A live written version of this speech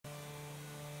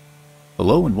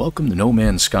Hello and welcome to No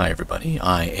Man's Sky, everybody.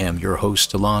 I am your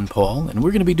host, ElanPaul, and we're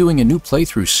going to be doing a new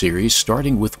playthrough series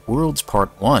starting with Worlds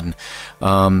Part 1.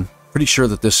 Pretty sure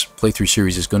that this playthrough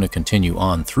series is going to continue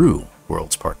on through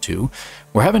Worlds Part 2.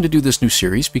 We're having to do this new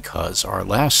series because our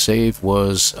last save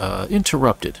was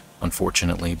interrupted,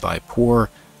 unfortunately, by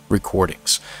poor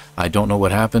recordings. I don't know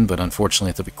what happened, but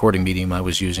unfortunately the recording medium I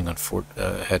was using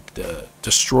had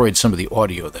destroyed some of the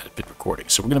audio that had been recording.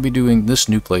 So we're going to be doing this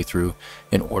new playthrough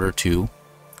in order to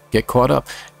get caught up.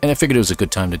 And I figured it was a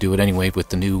good time to do it anyway with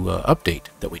the new update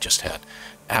that we just had.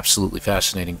 Absolutely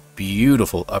fascinating,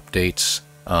 beautiful updates.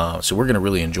 So we're going to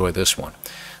really enjoy this one.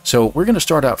 So we're going to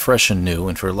start out fresh and new,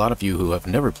 and for a lot of you who have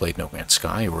never played No Man's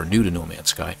Sky or are new to No Man's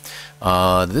Sky,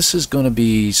 this is going to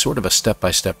be sort of a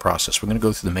step-by-step process. We're going to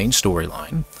go through the main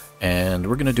storyline, and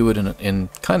we're going to do it in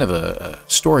kind of a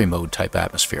story mode type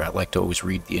atmosphere. I like to always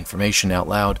read the information out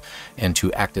loud and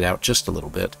to act it out just a little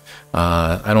bit.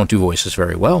 I don't do voices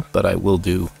very well, but I will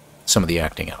do some of the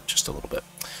acting out just a little bit.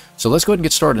 So let's go ahead and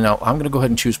get started. Now, I'm going to go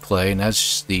ahead and choose play, and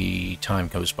as the time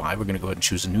goes by, we're going to go ahead and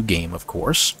choose a new game, of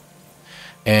course.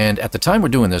 And at the time we're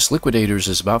doing this, Liquidators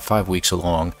is about 5 weeks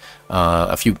along,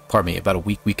 about a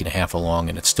week and a half along,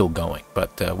 and it's still going.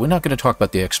 But we're not going to talk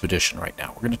about the expedition right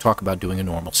now. We're going to talk about doing a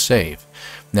normal save.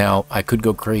 Now, I could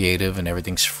go creative and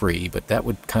everything's free, but that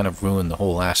would kind of ruin the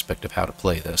whole aspect of how to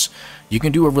play this. You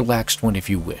can do a relaxed one if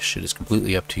you wish. It is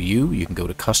completely up to you. You can go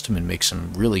to custom and make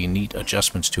some really neat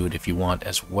adjustments to it if you want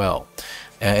as well.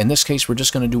 In this case, we're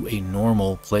just going to do a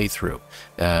normal playthrough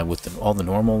with all the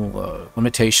normal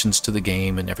limitations to the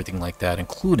game and everything like that,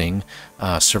 including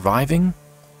surviving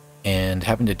and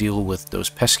having to deal with those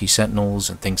pesky sentinels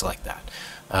and things like that.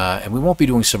 And we won't be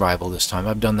doing survival this time.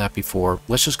 I've done that before.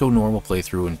 Let's just go normal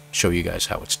playthrough and show you guys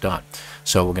how it's done.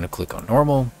 So we're going to click on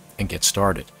normal and get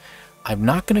started. I'm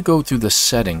not going to go through the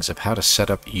settings of how to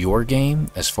set up your game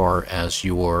as far as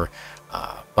your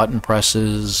button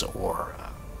presses or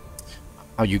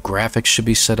how your graphics should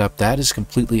be set up. That is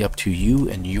completely up to you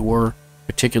and your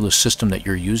particular system that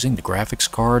you're using, the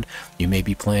graphics card. You may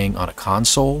be playing on a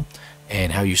console,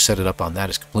 and how you set it up on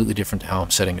that is completely different to how I'm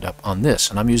setting it up on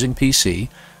this. And I'm using PC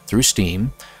through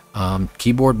Steam,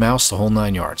 keyboard, mouse, the whole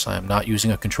 9 yards. I am not using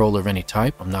a controller of any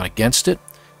type. I'm not against it,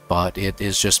 but it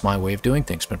is just my way of doing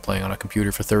things. Been playing on a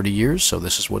computer for 30 years, so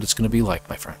this is what it's going to be like,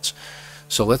 my friends.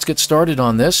 So let's get started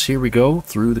on this. Here we go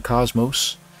through the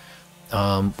cosmos.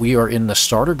 We are in the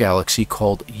starter galaxy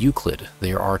called Euclid.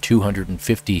 There are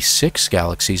 256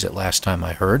 galaxies at last time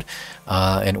I heard.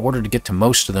 In order to get to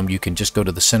most of them, you can just go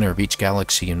to the center of each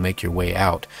galaxy and make your way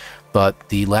out. But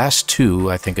the last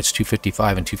two, I think it's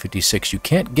 255 and 256, you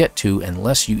can't get to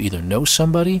unless you either know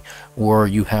somebody or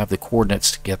you have the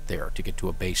coordinates to get there, to get to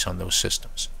a base on those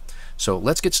systems. So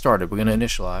let's get started. We're going to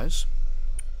initialize.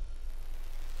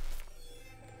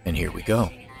 And here we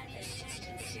go.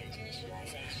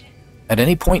 At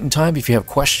any point in time, if you have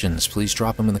questions, please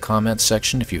drop them in the comments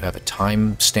section. If you have a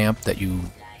time stamp that you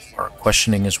are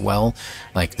questioning as well,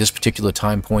 like this particular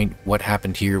time point, what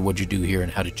happened here, what did you do here, and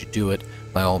how did you do it,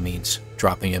 by all means,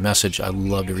 drop me a message. I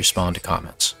love to respond to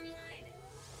comments.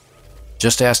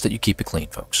 Just ask that you keep it clean,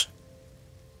 folks.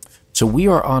 So we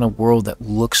are on a world that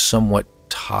looks somewhat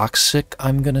toxic,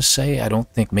 I'm going to say. I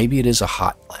don't think, maybe it is a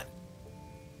hot planet.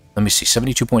 Let me see,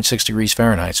 72.6 degrees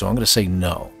Fahrenheit, so I'm going to say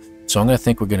no. So I'm going to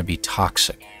think we're going to be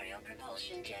toxic.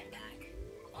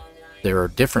 There are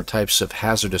different types of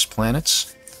hazardous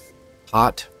planets.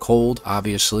 Hot, cold,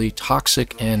 obviously,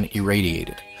 toxic, and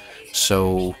irradiated.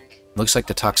 So looks like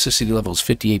the toxicity level is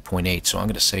 58.8, so I'm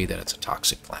going to say that it's a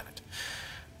toxic planet.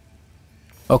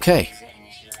 Okay.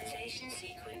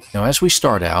 Now as we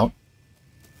start out,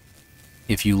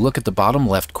 if you look at the bottom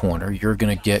left corner, you're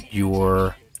going to get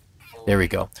your... There we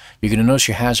go. You're going to notice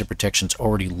your hazard protection's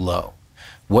already low.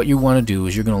 What you want to do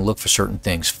is you're going to look for certain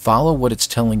things. Follow what it's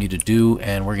telling you to do,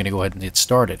 and we're going to go ahead and get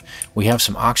started. We have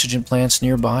some oxygen plants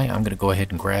nearby. I'm going to go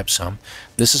ahead and grab some.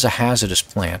 This is a hazardous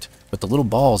plant, but the little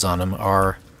balls on them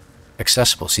are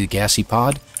accessible. See the gassy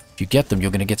pod? If you get them,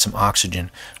 you're going to get some oxygen.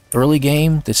 Early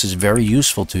game, this is very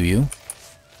useful to you.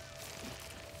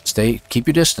 Keep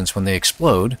your distance. When they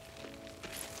explode,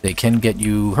 they can get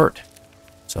you hurt.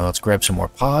 So let's grab some more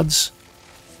pods.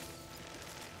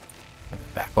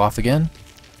 Back off again.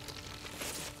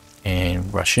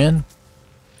 And rush in.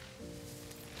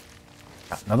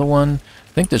 Got another one.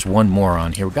 I think there's one more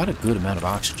on here. We got a good amount of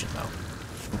oxygen,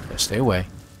 though. Okay, stay away.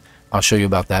 I'll show you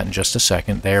about that in just a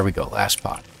second. There we go, last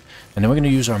pot. And then we're going to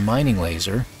use our mining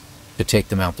laser to take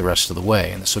them out the rest of the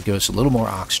way. And this will give us a little more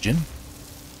oxygen.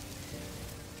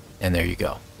 And there you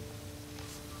go.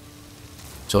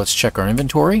 So let's check our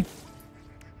inventory.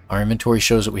 Our inventory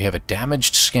shows that we have a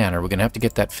damaged scanner. We're going to have to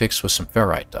get that fixed with some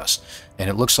ferrite dust. And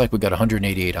it looks like we've got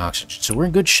 188 oxygen. So we're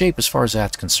in good shape as far as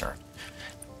that's concerned.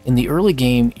 In the early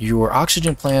game, your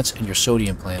oxygen plants and your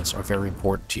sodium plants are very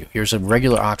important to you. Here's a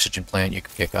regular oxygen plant you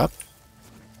can pick up.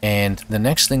 And the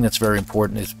next thing that's very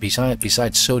important is,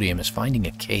 besides sodium, is finding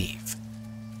a cave.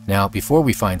 Now, before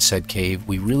we find said cave,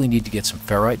 we really need to get some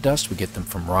ferrite dust. We get them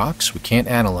from rocks. We can't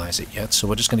analyze it yet, so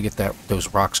we're just going to get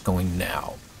those rocks going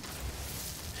now.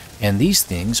 And these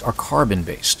things are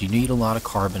carbon-based. You need a lot of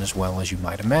carbon as well, as you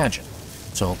might imagine.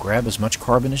 So grab as much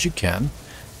carbon as you can.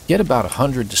 Get about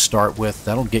 100 to start with.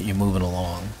 That'll get you moving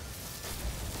along.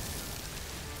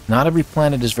 Not every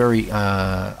planet is very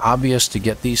obvious to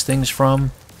get these things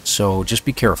from, so just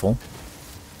be careful.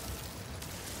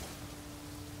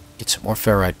 Get some more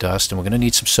ferrite dust, and we're going to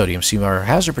need some sodium. See, our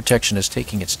hazard protection is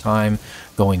taking its time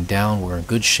going down. We're in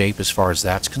good shape as far as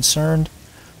that's concerned,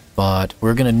 but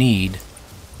we're going to need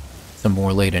some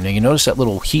more later. Now, you notice that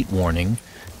little heat warning.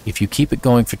 If you keep it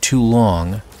going for too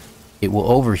long, it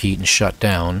will overheat and shut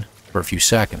down for a few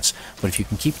seconds. But if you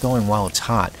can keep going while it's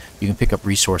hot, you can pick up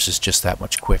resources just that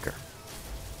much quicker.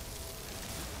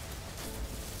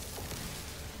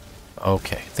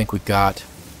 Okay, I think we've got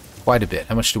quite a bit.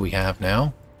 How much do we have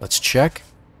now? Let's check.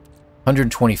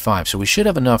 125. So we should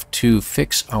have enough to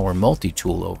fix our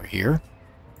multi-tool over here.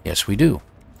 Yes, we do.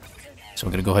 So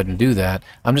we're going to go ahead and do that.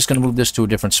 I'm just going to move this to a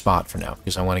different spot for now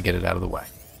because I want to get it out of the way.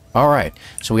 Alright,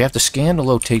 so we have to scan to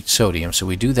locate sodium, so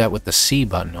we do that with the C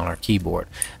button on our keyboard.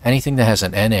 Anything that has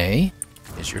an Na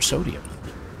is your sodium.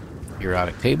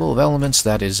 Periodic table of elements,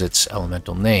 that is its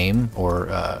elemental name, or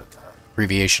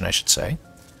abbreviation I should say.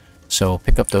 So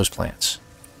pick up those plants.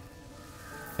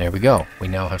 There we go. We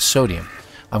now have sodium.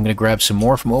 I'm going to grab some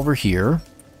more from over here.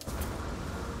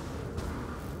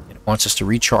 It wants us to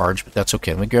recharge, but that's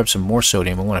okay. Let me grab some more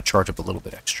sodium. I want to charge up a little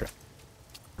bit extra.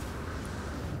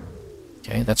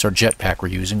 Okay, that's our jetpack we're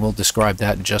using. We'll describe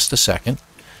that in just a second.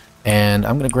 And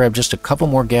I'm going to grab just a couple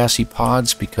more gassy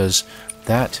pods because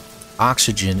that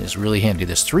oxygen is really handy.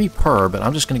 There's 3 per, but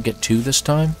I'm just going to get 2 this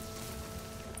time.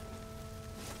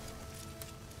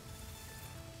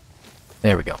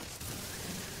 There we go.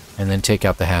 And then take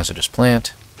out the hazardous plant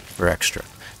for extra.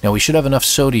 Now we should have enough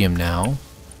sodium now.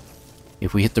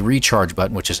 If we hit the recharge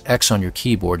button, which is X on your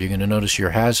keyboard, you're going to notice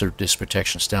your hazardous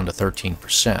protection is down to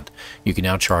 13%. You can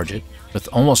now charge it with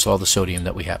almost all the sodium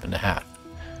that we happen to have.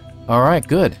 Alright,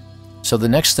 good. So the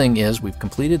next thing is, we've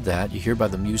completed that. You hear by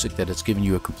the music that it's giving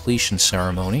you a completion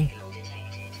ceremony.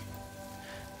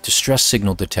 Distress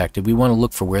signal detected. We want to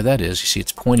look for where that is. You see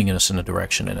it's pointing us in a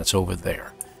direction, and it's over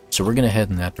there. So we're going to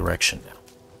head in that direction now.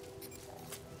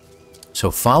 So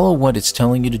follow what it's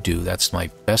telling you to do. That's my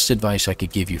best advice I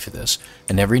could give you for this.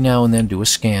 And every now and then do a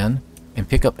scan and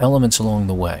pick up elements along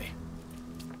the way.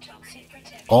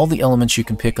 All the elements you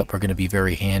can pick up are going to be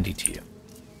very handy to you.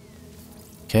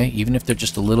 Okay, even if they're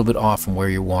just a little bit off from where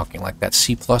you're walking. Like that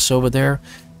C+ over there,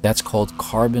 that's called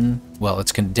carbon. Well,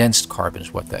 it's condensed carbon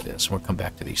is what that is. We'll come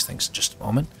back to these things in just a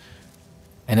moment.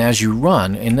 And as you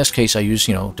run, in this case I use,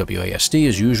 WASD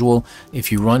as usual.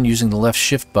 If you run using the left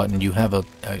shift button, you have an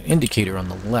indicator on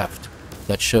the left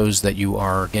that shows that you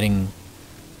are getting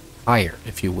higher,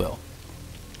 if you will.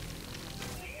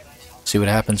 See what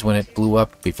happens when it blew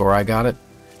up before I got it?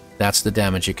 That's the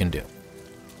damage it can do.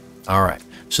 Alright,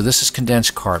 so this is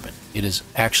condensed carbon. It is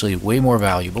actually way more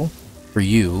valuable for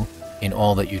you in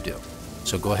all that you do.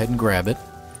 So go ahead and grab it.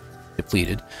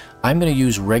 Depleted. I'm going to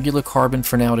use regular carbon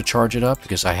for now to charge it up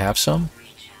because I have some.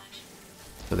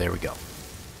 So there we go.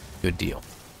 Good deal.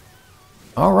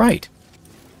 Alright.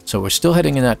 So we're still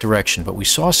heading in that direction, but we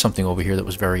saw something over here that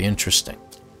was very interesting.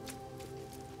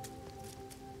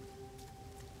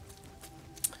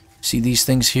 See these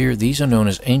things here? These are known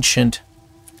as ancient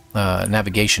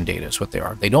navigation data is what they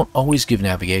are. They don't always give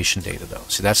navigation data though.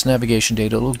 See, that's navigation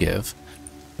data it'll give.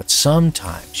 But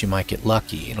sometimes you might get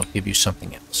lucky and it'll give you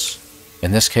something else.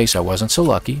 In this case, I wasn't so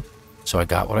lucky, so I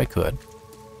got what I could.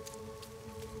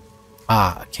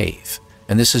 Ah, a cave.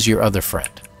 And this is your other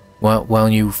friend. Well,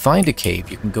 when you find a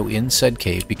cave, you can go in said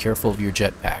cave. Be careful of your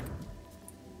jetpack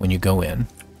when you go in.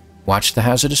 Watch the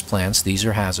hazardous plants. These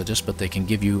are hazardous, but they can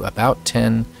give you about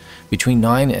 10, between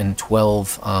 9 and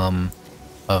 12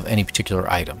 of any particular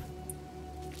item.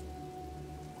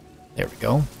 There we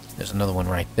go. There's another one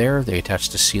right there. They attach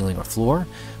to ceiling or floor.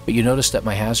 But you notice that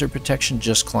my hazard protection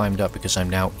just climbed up because I'm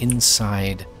now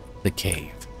inside the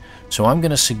cave. So I'm going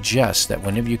to suggest that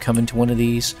whenever you come into one of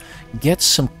these, get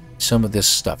some of this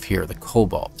stuff here, the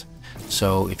cobalt.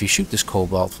 So if you shoot this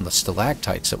cobalt from the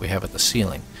stalactites that we have at the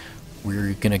ceiling,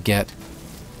 we're going to get,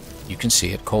 you can see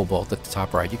it, cobalt at the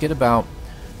top right. You get about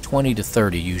 20 to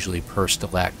 30 usually per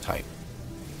stalactite.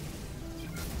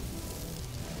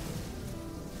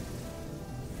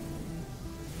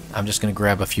 I'm just going to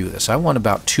grab a few of this. I want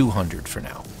about 200 for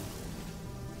now.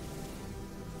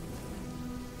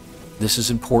 This is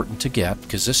important to get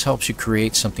because this helps you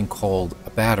create something called a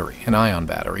battery, an ion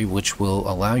battery, which will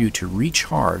allow you to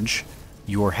recharge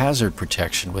your hazard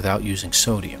protection without using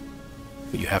sodium.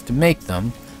 But you have to make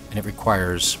them, and it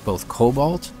requires both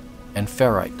cobalt and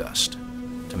ferrite dust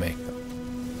to make them.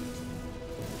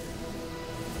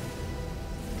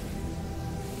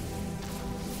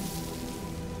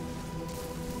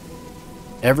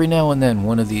 Every now and then,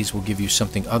 one of these will give you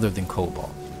something other than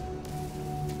cobalt.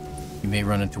 You may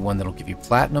run into one that'll give you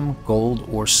platinum, gold,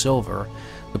 or silver.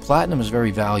 The platinum is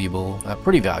very valuable,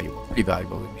 pretty valuable,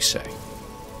 would we say.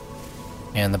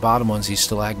 And the bottom ones, these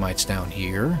stalagmites down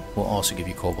here, will also give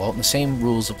you cobalt. And the same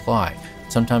rules apply.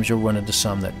 Sometimes you'll run into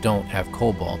some that don't have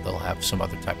cobalt. They'll have some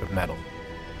other type of metal.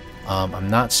 I'm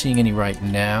not seeing any right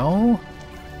now.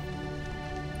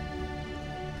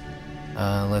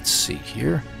 Let's see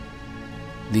here.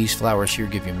 These flowers here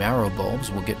give you marrow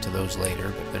bulbs. We'll get to those later,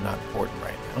 but they're not important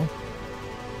right now.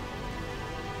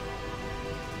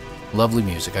 Lovely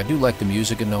music. I do like the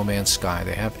music in No Man's Sky.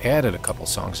 They have added a couple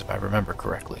songs, if I remember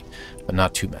correctly, but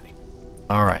not too many.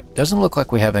 Alright, doesn't look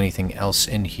like we have anything else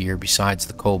in here besides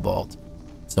the cobalt.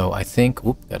 So I think,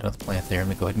 whoop, got another plant there. Let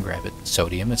me go ahead and grab it.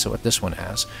 Sodium, it's what this one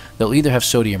has. They'll either have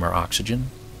sodium or oxygen,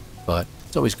 but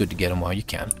it's always good to get them while you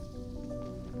can.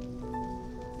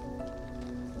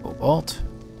 Cobalt.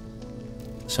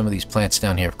 Some of these plants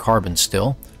down here have carbon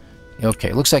still.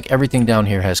 Okay, looks like everything down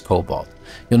here has cobalt.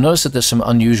 You'll notice that there's some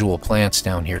unusual plants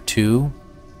down here too.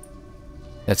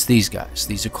 That's these guys.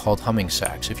 These are called humming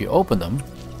sacks. If you open them,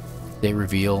 they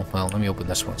reveal, well, let me open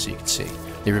this one so you can see.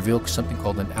 They reveal something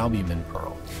called an albumin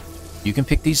pearl. You can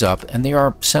pick these up, and they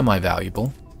are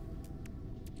semi-valuable.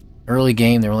 Early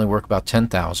game, they only work about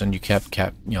 10,000.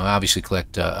 You obviously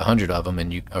collect 100 of them,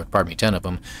 and 10 of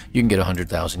them. You can get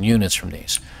 100,000 units from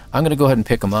these. I'm going to go ahead and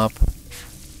pick them up,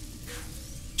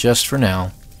 just for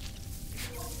now.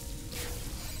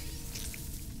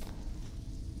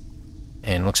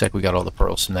 And looks like we got all the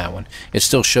pearls from that one. It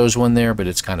still shows one there, but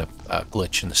it's kind of a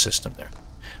glitch in the system there.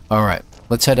 All right,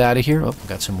 let's head out of here. Oh, we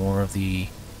got some more of the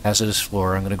hazardous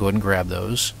flora. I'm going to go ahead and grab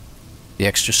those. The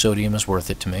extra sodium is worth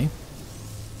it to me.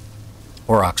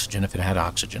 Or oxygen, if it had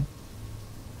oxygen.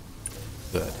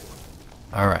 Good.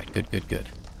 All right, good, good, good.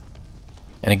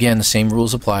 And again, the same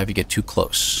rules apply if you get too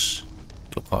close.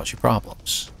 It'll cause you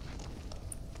problems.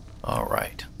 All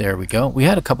right, there we go. We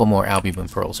had a couple more albumin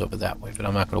pearls over that way, but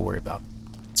I'm not going to worry about it.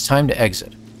 It's time to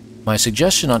exit. My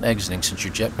suggestion on exiting, since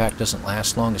your jetpack doesn't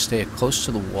last long, is stay as close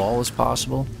to the wall as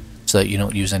possible so that you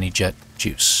don't use any jet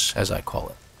juice, as I call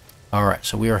it. All right,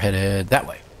 so we are headed that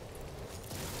way.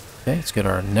 Okay, let's get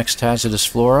our next hazardous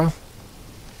flora.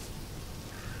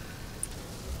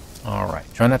 All right,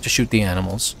 try not to shoot the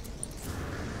animals.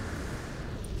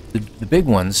 The big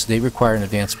ones, they require an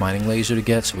advanced mining laser to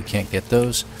get, so we can't get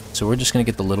those. So we're just going to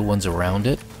get the little ones around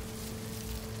it.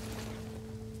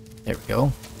 There we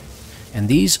go. And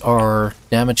these are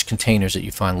damaged containers that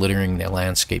you find littering the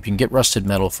landscape. You can get rusted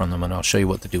metal from them, and I'll show you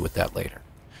what to do with that later.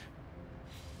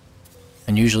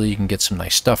 And usually you can get some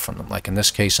nice stuff from them. Like in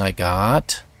this case I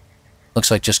got,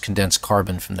 looks like just condensed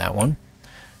carbon from that one.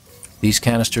 These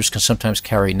canisters can sometimes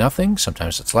carry nothing.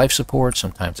 Sometimes it's life support,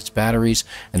 sometimes it's batteries.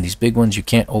 And these big ones you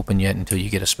can't open yet until you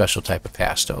get a special type of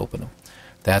pass to open them.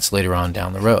 That's later on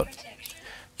down the road.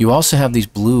 You also have these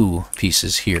blue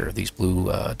pieces here, these blue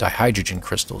dihydrogen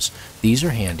crystals. These are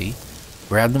handy.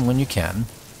 Grab them when you can.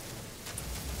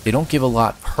 They don't give a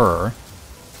lot per,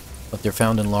 but they're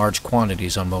found in large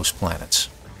quantities on most planets.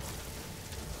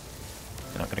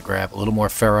 And I'm going to grab a little more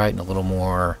ferrite and a little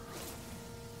more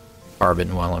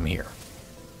carbon while I'm here.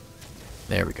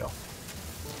 There we go.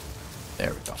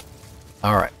 There we go.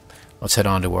 Alright, let's head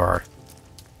on to our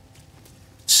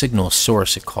signal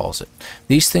source, it calls it.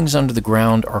 These things under the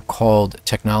ground are called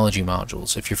technology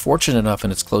modules. If you're fortunate enough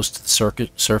and it's close to the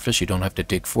surface, you don't have to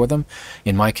dig for them.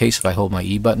 In my case, if I hold my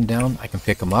E button down, I can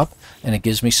pick them up, and it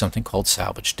gives me something called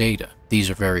salvage data. These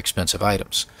are very expensive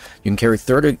items. You can carry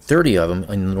 30 of them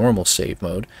in the normal save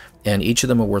mode, and each of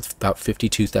them are worth about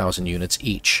 52,000 units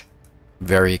each.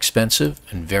 Very expensive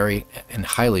and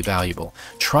highly valuable.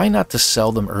 Try not to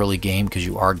sell them early game because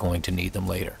you are going to need them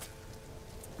later.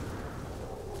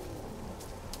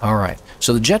 Alright,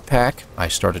 so the jetpack, I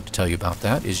started to tell you about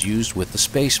that, is used with the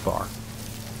space bar.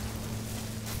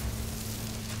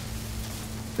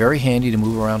 Very handy to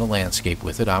move around a landscape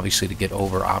with it, obviously to get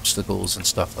over obstacles and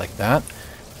stuff like that.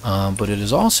 But it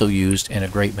is also used in a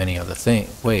great many other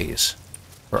ways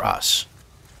for us.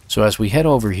 So as we head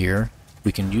over here,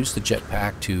 we can use the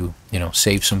jetpack to, you know,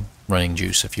 save some running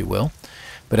juice, if you will.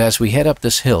 But as we head up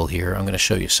this hill here, I'm going to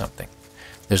show you something.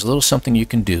 There's a little something you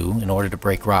can do in order to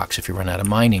break rocks if you run out of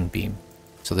mining beam.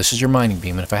 So this is your mining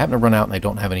beam, and if I happen to run out and I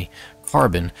don't have any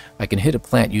carbon, I can hit a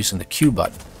plant using the Q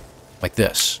button, like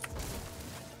this.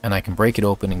 And I can break it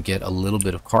open and get a little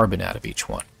bit of carbon out of each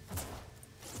one.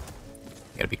 You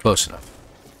gotta be close enough.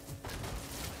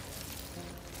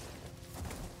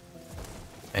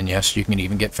 And yes, you can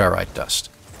even get ferrite dust.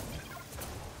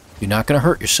 You're not going to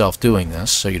hurt yourself doing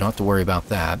this, so you don't have to worry about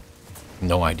that.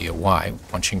 No idea why,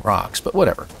 punching rocks, but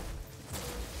whatever.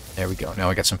 There we go. Now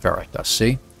I got some ferrite dust,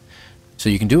 see? So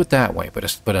you can do it that way,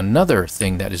 but another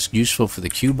thing that is useful for the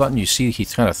Q button, you see he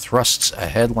kind of thrusts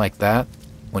ahead like that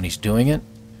when he's doing it,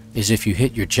 is if you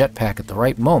hit your jetpack at the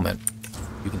right moment,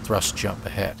 you can thrust jump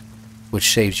ahead,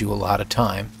 which saves you a lot of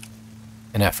time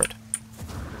and effort.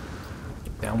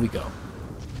 Down we go.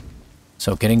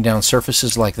 So getting down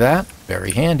surfaces like that, very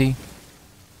handy.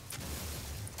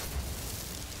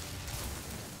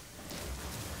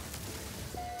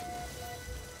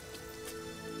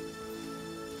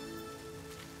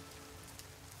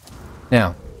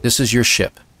 Now, this is your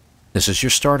ship. This is your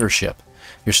starter ship.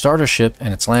 Your starter ship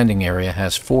and its landing area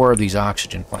has 4 of these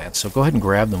oxygen plants, so go ahead and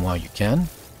grab them while you can.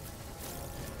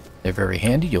 They're very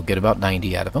handy. You'll get about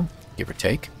 90 out of them, give or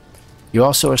take. You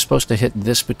also are supposed to hit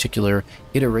this particular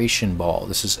iteration ball.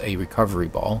 This is a recovery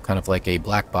ball, kind of like a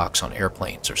black box on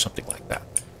airplanes or something like that.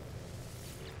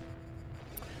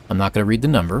 I'm not going to read the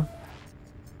number.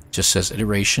 It just says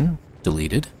iteration,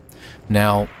 deleted.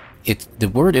 Now, the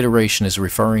word iteration is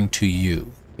referring to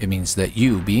you. It means that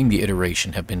you, being the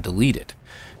iteration, have been deleted.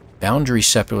 Boundary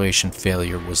separation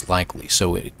failure was likely,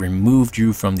 so it removed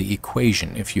you from the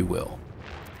equation, if you will.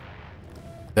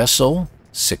 Vessel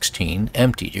 16,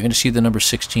 empty. You're going to see the number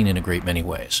 16 in a great many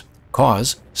ways.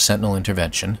 Cause, sentinel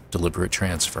intervention, deliberate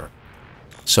transfer.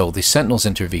 So the sentinels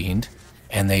intervened,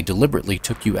 and they deliberately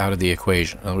took you out of the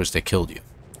equation. In other words, they killed you.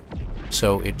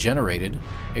 So it generated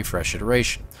a fresh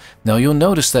iteration. Now you'll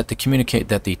notice that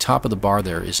the top of the bar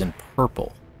there is in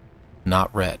purple,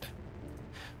 not red.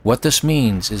 What this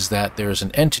means is that there's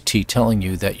an entity telling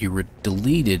you that you were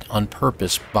deleted on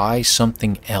purpose by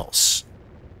something else.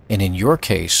 And in your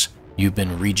case, you've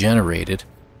been regenerated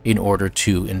in order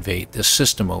to invade this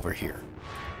system over here.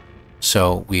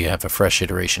 So we have a fresh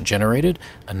iteration generated,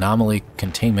 anomaly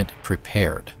containment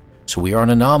prepared. So we are an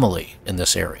anomaly in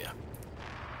this area.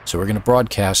 So we're going to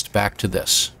broadcast back to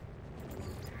this.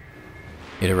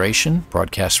 Iteration,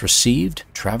 broadcast received,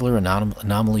 traveler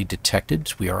anomaly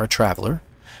detected. We are a traveler.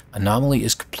 Anomaly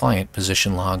is compliant,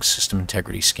 position log, system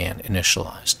integrity scan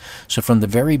initialized. So from the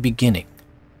very beginning,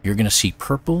 you're going to see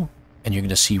purple and you're going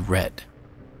to see red.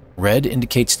 Red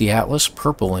indicates the Atlas,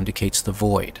 purple indicates the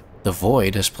Void. The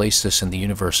Void has placed us in the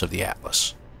universe of the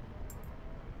Atlas.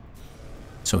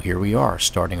 So here we are,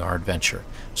 starting our adventure.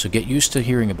 So get used to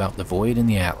hearing about the Void and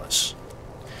the Atlas.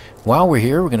 While we're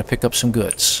here, we're going to pick up some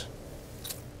goods.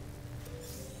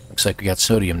 Looks like we got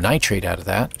sodium nitrate out of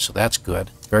that, so that's good.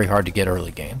 Very hard to get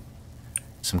early game.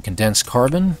 Some condensed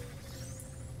carbon.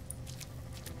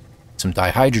 Some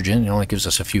dihydrogen, it only gives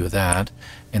us a few of that.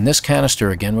 In this canister,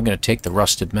 again, we're going to take the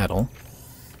rusted metal.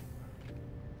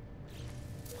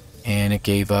 And it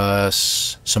gave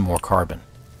us some more carbon.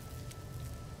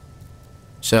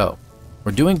 So,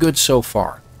 we're doing good so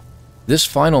far. This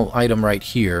final item right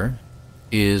here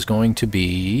is going to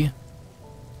be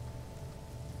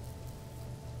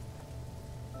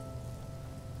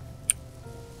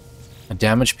a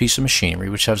damaged piece of machinery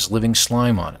which has living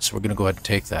slime on it. So we're going to go ahead and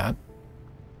take that.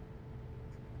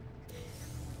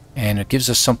 And it gives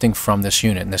us something from this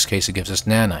unit. In this case, it gives us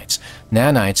nanites.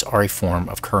 Nanites are a form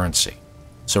of currency.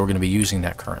 So we're going to be using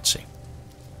that currency.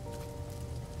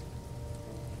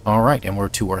 Alright, and we're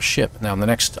to our ship. Now, the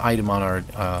next item on our,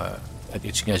 as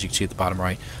you can see at the bottom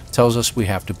right, tells us we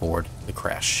have to board the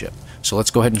crashed ship. So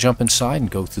let's go ahead and jump inside and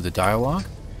go through the dialogue.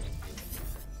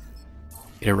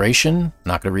 Iteration,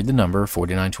 not going to read the number,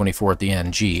 4924 at the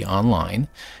end, G, online.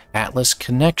 Atlas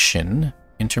connection,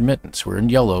 intermittence. We're in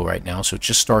yellow right now, so it's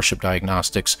just Starship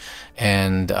Diagnostics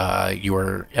and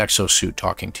your exosuit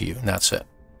talking to you, and that's it.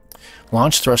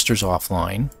 Launch thrusters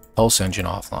offline, pulse engine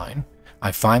offline.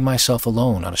 I find myself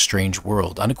alone on a strange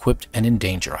world, unequipped and in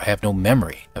danger. I have no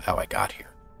memory of how I got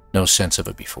here, no sense of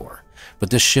it before.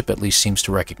 But this ship at least seems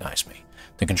to recognize me.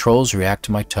 The controls react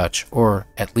to my touch, or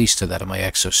at least to that of my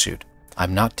exosuit.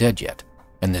 I'm not dead yet,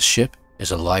 and this ship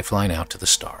is a lifeline out to the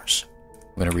stars.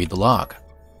 I'm going to read the log.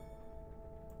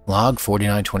 Log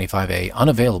 4925A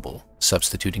unavailable,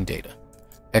 substituting data.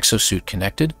 Exosuit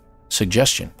connected.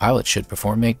 Suggestion, pilot should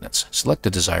perform maintenance. Select a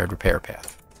desired repair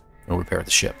path. We'll repair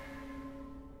the ship.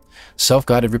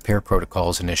 Self-guided repair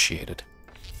protocols initiated.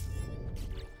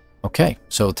 Okay,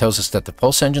 so it tells us that the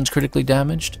pulse engine's critically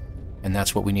damaged, and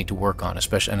that's what we need to work on,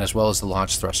 especially, and as well as the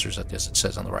launch thrusters, as it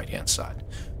says on the right-hand side.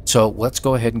 So let's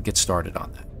go ahead and get started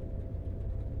on that.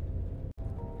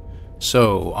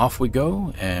 So off we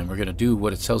go, and we're going to do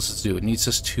what it tells us to do. It needs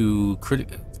us to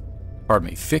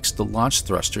fix the launch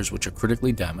thrusters, which are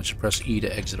critically damaged, and press E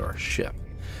to exit our ship.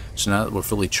 So now that we're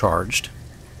fully charged,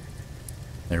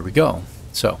 there we go.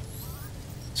 So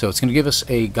it's going to give us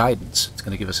a guidance. It's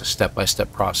going to give us a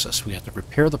step-by-step process. We have to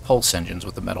repair the pulse engines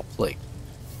with a metal plate.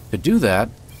 To do that,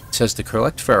 it says to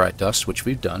collect ferrite dust, which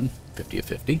we've done, 50 of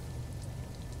 50,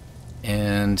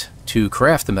 and to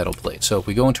craft the metal plate. So if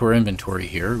we go into our inventory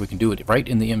here, we can do it right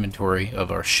in the inventory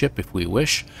of our ship if we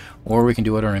wish, or we can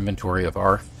do it in our inventory of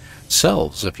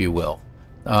ourselves, if you will.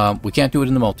 We can't do it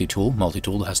in the multi-tool.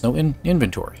 Multi-tool has no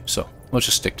inventory, so let's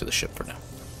just stick to the ship for now.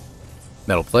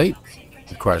 Metal plate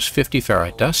requires 50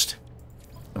 ferrite dust,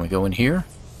 and we go in here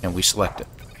and we select it.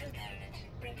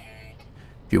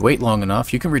 If you wait long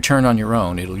enough, you can return on your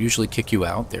own. It'll usually kick you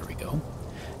out, there we go,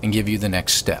 and give you the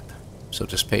next step. So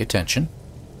just pay attention.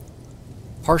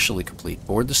 Partially complete.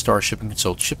 Board the starship and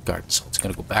consult ship guidance. So it's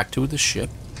going to go back to the ship.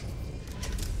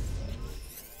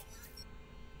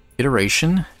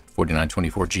 Iteration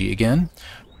 4924G again.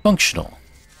 Functional.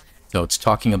 So it's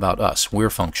talking about us. We're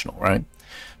functional, right?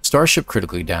 Starship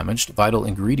critically damaged. Vital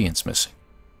ingredients missing.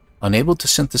 Unable to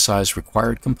synthesize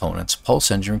required components.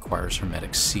 Pulse engine requires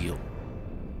hermetic seal.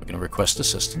 We're going to request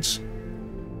assistance.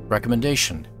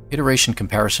 Recommendation. Iteration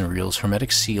comparison reveals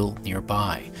hermetic seal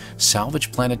nearby.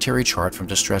 Salvage planetary chart from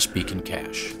distressed beacon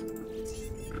cache.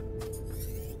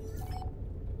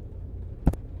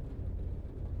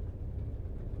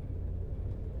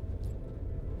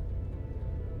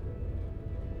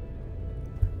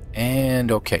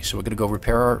 And okay, so we're going to go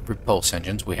repair our pulse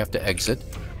engines. We have to exit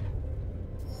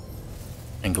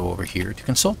and go over here to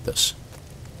consult this.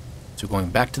 So going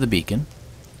back to the beacon.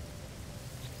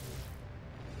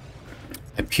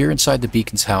 I peer inside the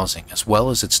beacon's housing, as well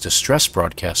as its distress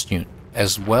broadcast unit.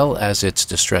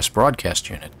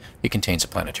 It contains a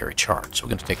planetary chart, so we're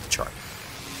going to take the chart.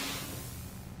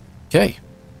 Okay,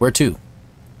 where to?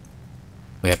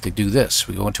 We have to do this.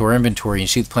 We go into our inventory, and you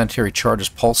see the planetary chart is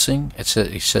pulsing. It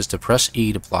says to press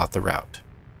E to plot the route,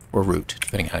 or route,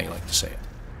 depending on how you like to say it.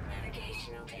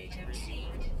 Navigational data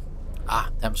received. Ah,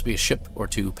 that must be a ship or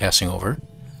two passing over.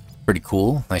 Pretty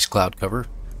cool, nice cloud cover.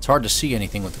 It's hard to see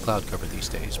anything with the cloud cover these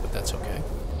days, but that's okay.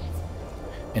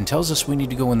 And tells us we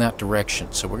need to go in that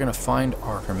direction, so we're going to find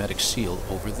our hermetic seal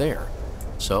over there.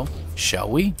 So, shall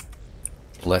we?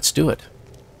 Let's do it.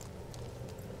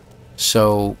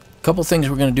 So, a couple things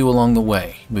we're going to do along the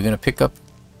way. We're going to pick up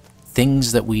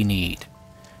things that we need.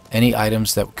 Any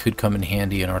items that could come in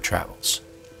handy in our travels.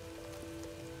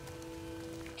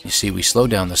 You see, we slow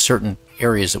down the certain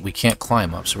areas that we can't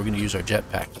climb up, so we're going to use our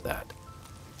jetpack for that.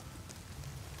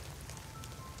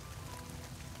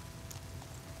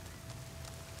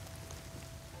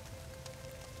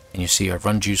 And you see our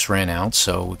run juice ran out,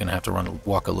 so we're going to have to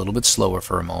walk a little bit slower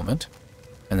for a moment.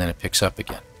 And then it picks up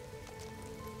again.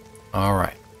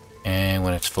 Alright. And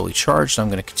when it's fully charged, I'm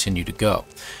going to continue to go.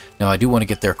 Now I do want to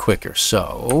get there quicker,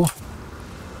 so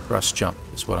thrust jump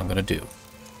is what I'm going to do.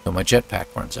 So my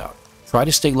jetpack runs out. Try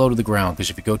to stay low to the ground, because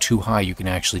if you go too high, you can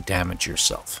actually damage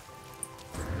yourself.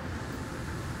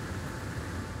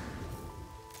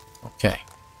 Okay.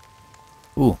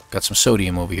 Ooh, got some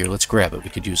sodium over here. Let's grab it. We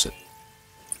could use it.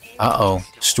 Uh-oh,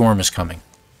 storm is coming.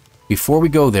 Before we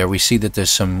go there, we see that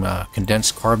there's some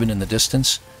condensed carbon in the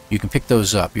distance. You can pick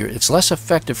those up. It's less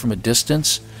effective from a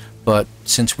distance, but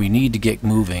since we need to get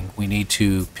moving, we need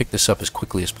to pick this up as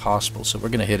quickly as possible. So we're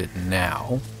going to hit it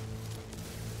now.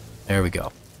 There we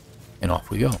go. And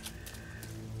off we go.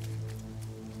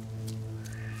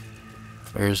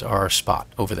 Where's our spot?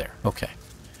 Over there. Okay.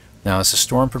 Now, as the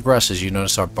storm progresses, you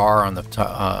notice our bar on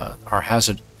the our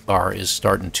hazard bar is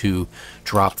starting to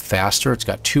drop faster. It's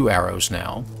got 2 arrows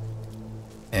now.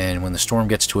 And when the storm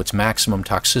gets to its maximum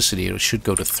toxicity, it should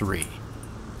go to 3.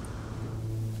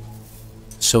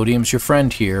 Sodium's your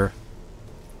friend here,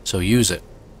 so use it.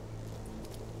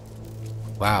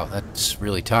 Wow, that's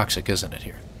really toxic, isn't it,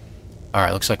 here?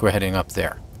 Alright, looks like we're heading up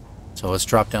there. So let's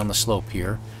drop down the slope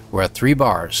here. We're at 3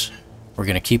 bars. We're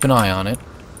going to keep an eye on it.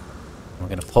 We're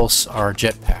going to pulse our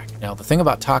jetpack. Now, the thing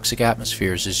about toxic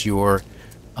atmospheres is your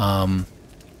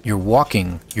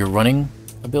running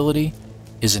ability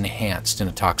is enhanced in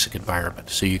a toxic environment,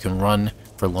 so you can run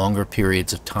for longer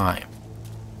periods of time.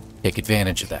 Take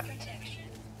advantage of that.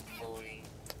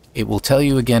 It will tell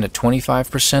you again at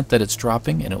 25% that it's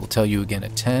dropping, and it will tell you again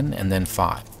at 10, and then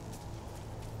 5.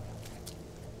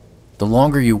 The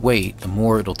longer you wait, the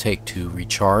more it'll take to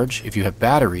recharge. If you have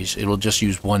batteries, it'll just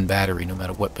use one battery no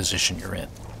matter what position you're in.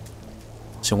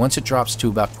 So once it drops to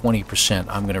about 20%,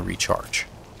 I'm going to recharge.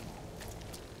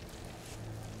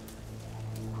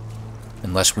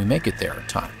 Unless we make it there in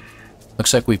time.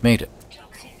 Looks like we've made it.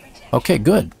 Okay,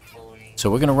 good. So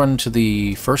we're going to run into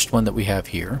the first one that we have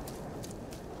here.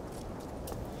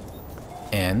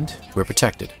 And we're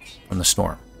protected from the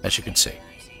storm, as you can see.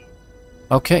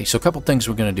 Okay, so a couple things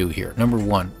we're going to do here. Number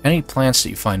one, any plants that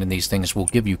you find in these things will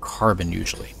give you carbon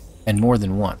usually, and more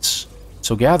than once.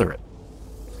 So gather it.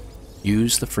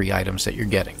 Use the free items that you're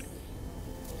getting.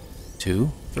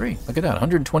 2, 3. Look at that,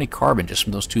 120 carbon just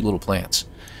from those 2 little plants.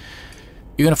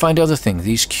 You're going to find other things.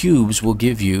 These cubes will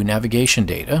give you navigation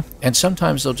data, and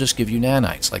sometimes they'll just give you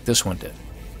nanites, like this one did.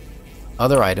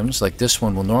 Other items, like this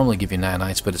one, will normally give you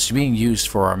nanites, but it's being used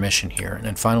for our mission here. And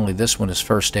then finally, this one is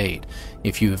first aid.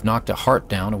 If you have knocked a heart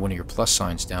down or one of your plus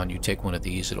signs down, you take one of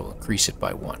these, it'll increase it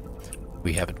by 1.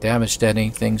 We haven't damaged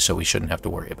anything, so we shouldn't have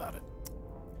to worry about it.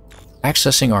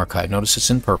 Accessing archive. Notice it's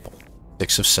in purple.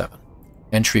 6 of 7.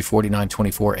 Entry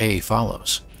 4924A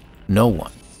follows. No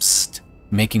one, psst,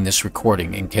 making this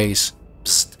recording in case,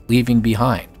 psst, leaving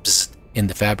behind, psst, in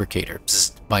the fabricator,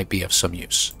 psst, might be of some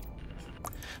use.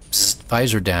 Psst,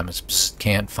 visor damage, psst,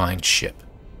 can't find ship.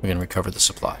 We're going to recover the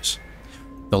supplies.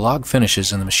 The log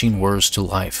finishes and the machine whirs to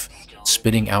life,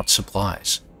 spitting out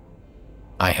supplies.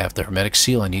 I have the hermetic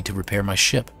seal. I need to repair my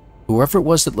ship. Whoever it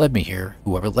was that led me here,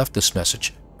 whoever left this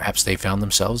message, perhaps they found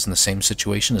themselves in the same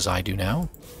situation as I do now?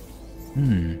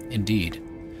 Indeed.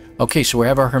 Okay, so we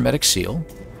have our hermetic seal.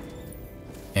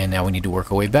 And now we need to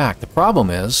work our way back. The problem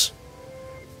is,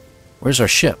 where's our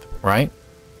ship, right?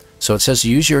 So it says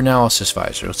use your analysis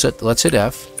visor. Let's hit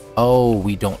F. Oh,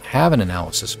 we don't have an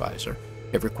analysis visor.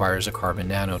 It requires a carbon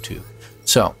nanotube.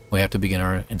 So we have to begin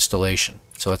our installation.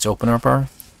 So let's open up our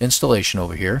installation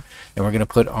over here. And we're going to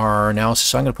put our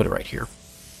analysis, I'm going to put it right here.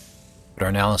 Put our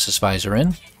analysis visor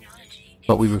in.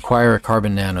 But we require a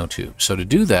carbon nanotube. So to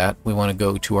do that, we want to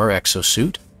go to our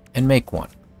exosuit and make one.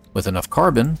 With enough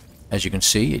carbon, as you can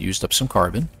see, it used up some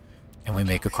carbon. And we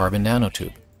make a carbon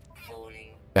nanotube.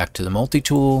 Back to the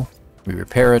multi-tool, we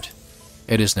repair it.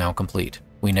 It is now complete.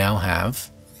 We now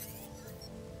have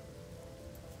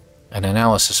an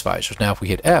analysis visor. Now if we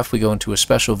hit F, we go into a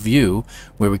special view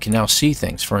where we can now see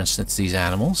things. For instance, these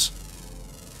animals.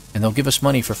 And they'll give us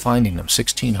money for finding them.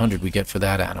 1,600 we get for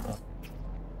that animal.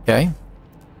 Okay?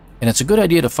 And it's a good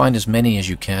idea to find as many as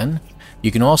you can. You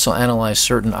can also analyze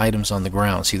certain items on the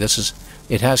ground. See,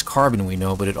 it has carbon, we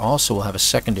know, but it also will have a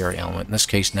secondary element. In this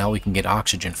case, now we can get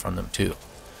oxygen from them too.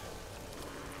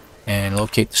 And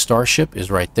locate the starship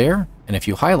is right there. And if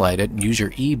you highlight it and use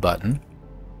your E button,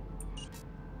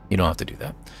 you don't have to do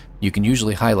that. You can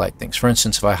usually highlight things. For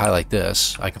instance, if I highlight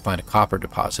this, I can find a copper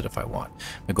deposit if I want.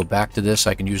 I go back to this,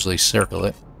 I can usually circle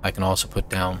it. I can also put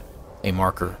down a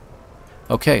marker.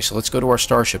 Okay, so let's go to our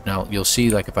starship. Now, you'll see,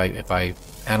 like, if I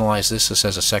analyze this, this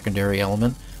has a secondary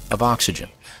element of oxygen.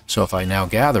 So if I now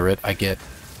gather it, I get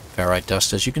ferrite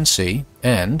dust, as you can see,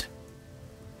 and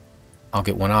I'll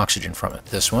get 1 oxygen from it.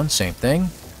 This one, same thing.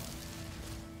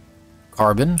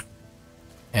 Carbon,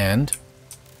 and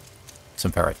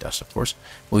some ferrite dust, of course.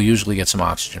 We'll usually get some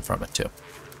oxygen from it, too.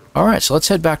 Alright, so let's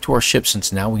head back to our ship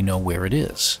since now we know where it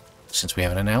is, since we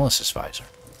have an analysis visor.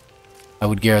 I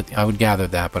would gather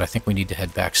that, but I think we need to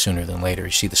head back sooner than later.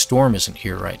 You see, the storm isn't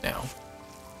here right now.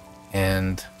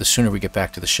 And the sooner we get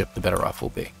back to the ship, the better off we'll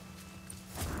be.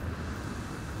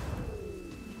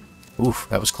 Oof,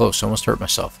 that was close. Almost hurt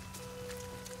myself.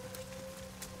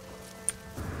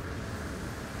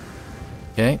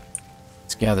 Okay,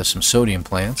 let's gather some sodium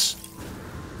plants,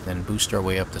 then boost our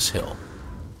way up this hill.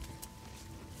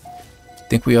 I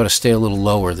think we ought to stay a little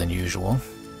lower than usual.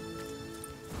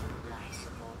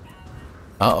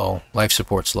 Uh-oh, life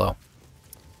support's low.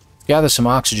 Gather some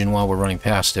oxygen while we're running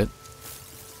past it.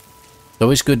 It's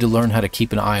always good to learn how to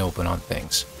keep an eye open on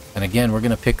things. And again, we're going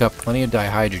to pick up plenty of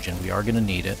dihydrogen. We are going to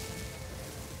need it.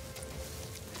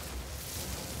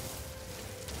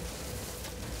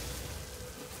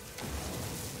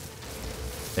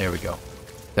 There we go.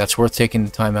 That's worth taking the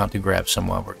time out to grab some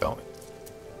while we're going.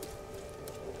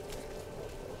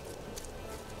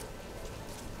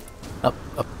 Up,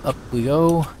 up, up we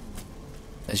go.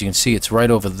 As you can see, it's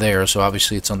right over there, so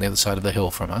obviously it's on the other side of the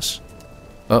hill from us.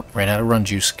 Oh, ran out of run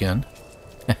juice again.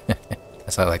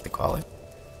 As I like to call it.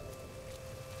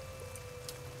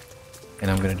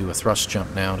 And I'm going to do a thrust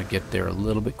jump now to get there a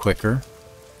little bit quicker.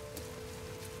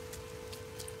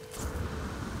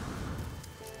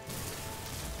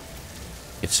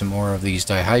 Get some more of these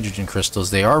dihydrogen crystals.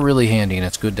 They are really handy, and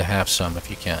it's good to have some if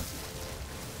you can.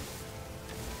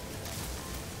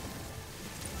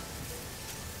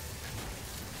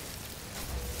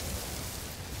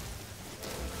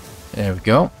 There we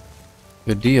go.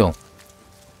 Good deal.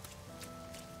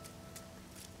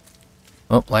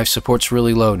 Oh, life support's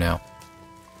really low now.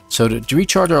 So to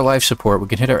recharge our life support, we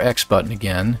can hit our X button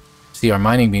again. See, our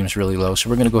mining beam's really low, so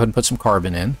we're going to go ahead and put some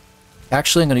carbon in.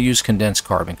 Actually, I'm going to use condensed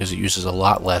carbon because it uses a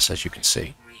lot less, as you can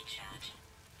see.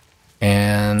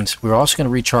 And we're also going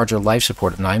to recharge our life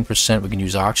support at 9%. We can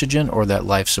use oxygen or that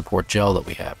life support gel that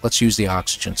we have. Let's use the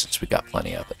oxygen since we got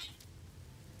plenty of it.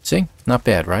 See? Not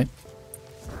bad, right?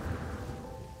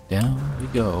 Down we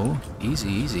go. Easy,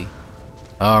 easy.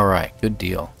 Alright, good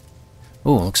deal.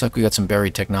 Ooh, looks like we got some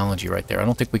buried technology right there. I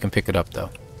don't think we can pick it up, though.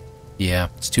 Yeah,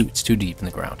 it's too deep in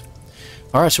the ground.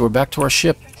 Alright, so we're back to our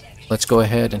ship. Let's go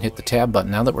ahead and hit the tab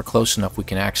button. Now that we're close enough, we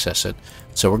can access it.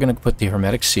 So we're going to put the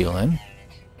hermetic seal in.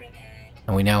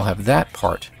 And we now have that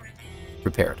part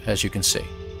repaired, as you can see.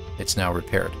 It's now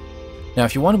repaired. Now,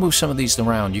 if you want to move some of these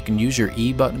around, you can use your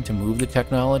E button to move the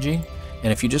technology.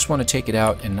 And if you just want to take it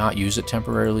out and not use it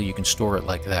temporarily, you can store it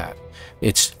like that.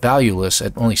 It's valueless.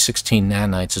 At only 16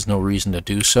 nanites, there's no reason to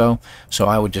do so. So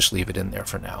I would just leave it in there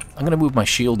for now. I'm going to move my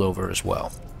shield over as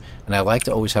well. And I like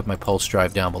to always have my pulse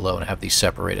drive down below and have these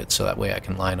separated so that way I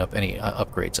can line up any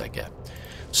upgrades I get.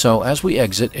 So as we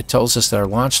exit, it tells us that our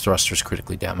launch thruster is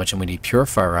critically damaged and we need pure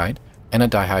ferrite and a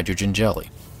dihydrogen jelly.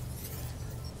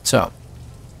 So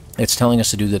it's telling us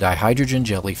to do the dihydrogen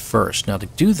jelly first. Now to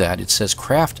do that, it says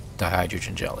craft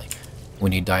dihydrogen jelly. We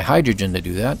need dihydrogen to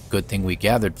do that. Good thing we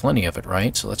gathered plenty of it,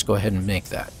 right? So let's go ahead and make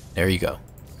that. There you go.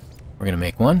 We're going to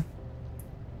make one.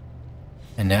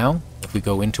 And now, if we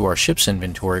go into our ship's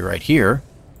inventory right here,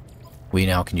 we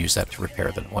now can use that to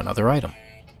repair the one other item.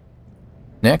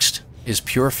 Next is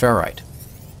pure ferrite.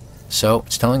 So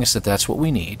it's telling us that that's what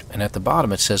we need. And at the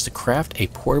bottom it says to craft a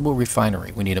portable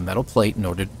refinery. We need a metal plate in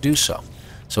order to do so.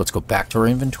 So let's go back to our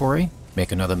inventory,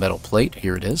 make another metal plate.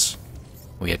 Here it is.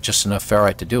 We had just enough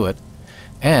ferrite to do it.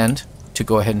 And to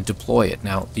go ahead and deploy it.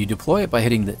 Now, you deploy it by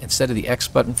hitting, instead of the X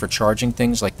button for charging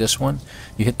things like this one,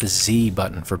 you hit the Z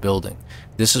button for building.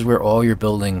 This is where all your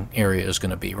building area is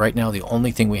going to be. Right now, the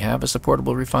only thing we have is the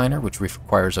portable refiner, which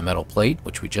requires a metal plate,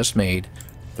 which we just made,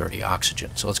 30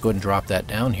 oxygen. So let's go ahead and drop that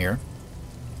down here.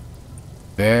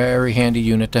 Very handy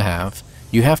unit to have.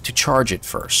 You have to charge it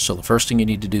first. So the first thing you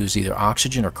need to do is either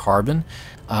oxygen or carbon.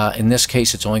 In this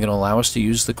case, it's only going to allow us to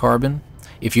use the carbon.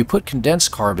 If you put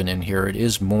condensed carbon in here, it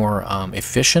is more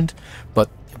efficient, but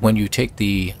when you take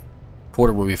the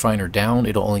portable refiner down,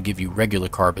 it'll only give you regular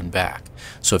carbon back.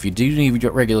 So if you do need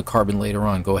regular carbon later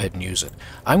on, go ahead and use it.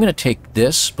 I'm going to take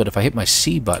this, but if I hit my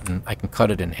C button, I can cut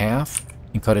it in half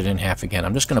and cut it in half again.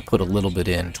 I'm just going to put a little bit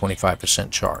in, 25%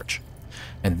 charge.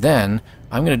 And then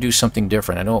I'm going to do something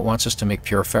different. I know it wants us to make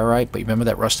pure ferrite, but remember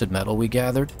that rusted metal we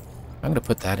gathered? I'm going to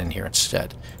put that in here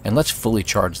instead. And let's fully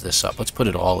charge this up. Let's put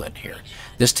it all in here.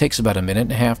 This takes about a minute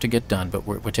and a half to get done, but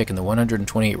we're taking the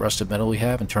 128 rusted metal we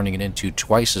have and turning it into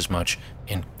twice as much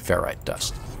in ferrite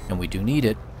dust. And we do need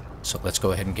it, so let's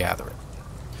go ahead and gather it.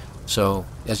 So,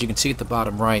 as you can see at the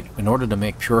bottom right, in order to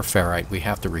make pure ferrite, we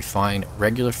have to refine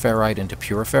regular ferrite into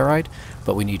pure ferrite,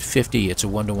 but we need 50, it's a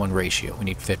 1-to-1 ratio. We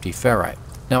need 50 ferrite.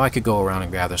 Now I could go around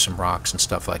and gather some rocks and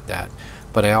stuff like that,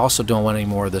 but I also don't want any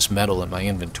more of this metal in my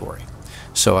inventory.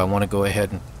 So I want to go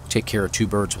ahead and take care of two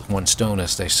birds with one stone,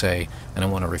 as they say, and I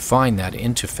want to refine that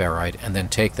into ferrite and then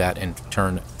take that and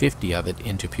turn 50 of it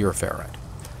into pure ferrite.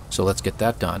 So let's get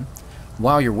that done.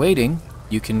 While you're waiting,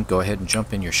 you can go ahead and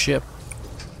jump in your ship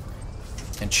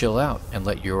and chill out and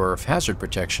let your hazard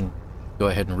protection go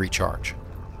ahead and recharge.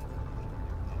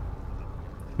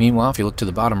 Meanwhile, if you look to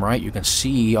the bottom right, you can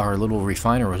see our little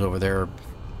refiner was over there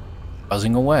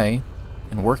buzzing away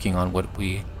and working on what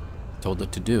we told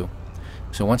it to do.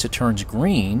 So once it turns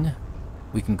green,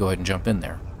 we can go ahead and jump in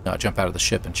there. Now jump out of the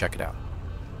ship and check it out.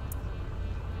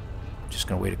 Just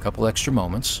going to wait a couple extra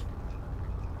moments.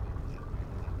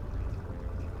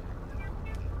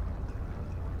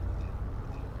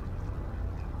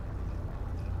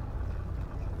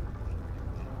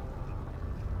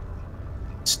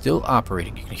 It's still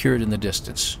operating. You can hear it in the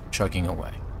distance, chugging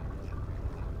away.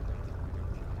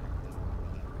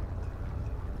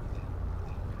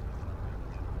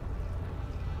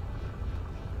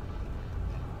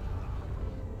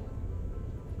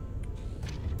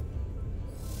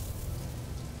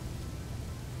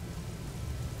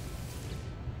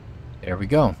 There we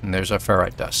go, and there's our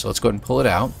ferrite dust. So let's go ahead and pull it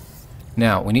out.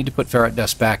 Now, we need to put ferrite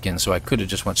dust back in, so I could have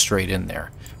just went straight in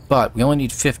there. But we only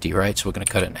need 50, right? So we're going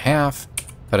to cut it in half,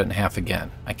 cut it in half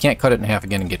again. I can't cut it in half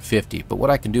again and get 50, but what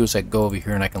I can do is I can go over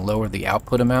here and I can lower the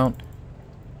output amount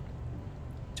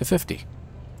to 50.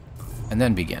 And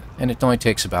then begin. And it only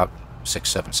takes about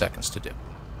 6-7 seconds to do.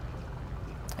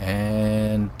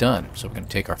 And done. So we're going to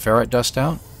take our ferrite dust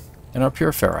out. and our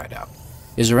pure ferrite out.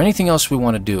 Is there anything else we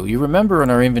want to do? You remember in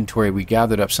our inventory we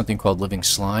gathered up something called living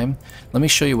slime. Let me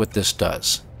show you what this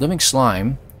does. Living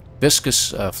slime,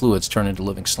 viscous fluids turn into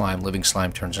living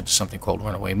slime turns into something called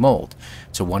runaway mold.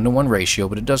 It's a 1-to-1 ratio,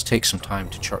 but it does take some time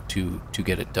to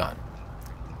get it done.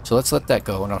 So let's let that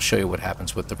go, and I'll show you what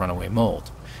happens with the runaway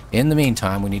mold. In the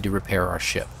meantime, we need to repair our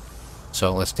ship.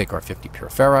 So let's take our 50 pure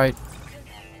ferrite.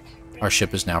 Our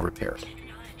ship is now repaired.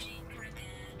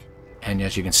 And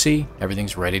as you can see,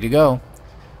 everything's ready to go.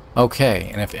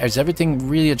 Okay, and is everything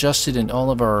really adjusted in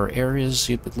all of our areas?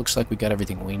 It looks like we got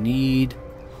everything we need.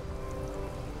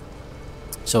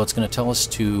 So it's going to tell us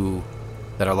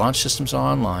that our launch systems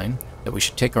are online, that we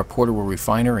should take our portable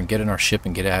refiner and get in our ship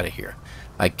and get out of here.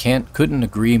 I couldn't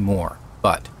agree more,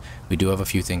 but we do have a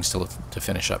few things to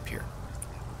finish up here.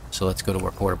 So let's go to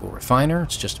our portable refiner.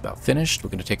 It's just about finished. We're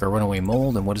going to take our runaway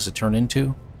mold, and what does it turn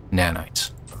into?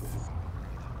 Nanites.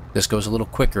 This goes a little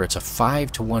quicker. It's a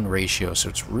 5-to-1 ratio, so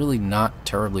it's really not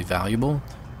terribly valuable,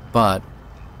 but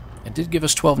it did give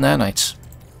us 12 nanites,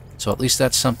 so at least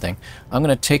that's something. I'm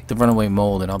going to take the runaway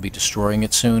mold, and I'll be destroying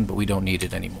it soon, but we don't need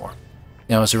it anymore.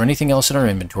 Now, is there anything else in our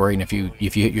inventory? And if you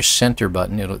hit your center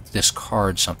button, it'll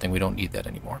discard something. We don't need that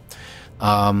anymore.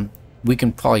 We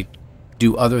can probably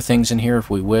do other things in here if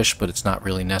we wish, but it's not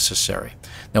really necessary.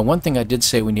 Now, one thing I did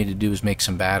say we need to do is make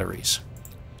some batteries.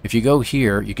 If you go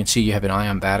here, you can see you have an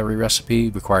ion battery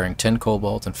recipe requiring 10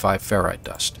 cobalt and 5 ferrite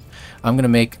dust. I'm going to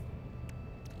make,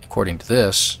 according to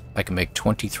this, I can make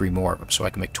 23 more of them, so I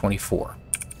can make 24.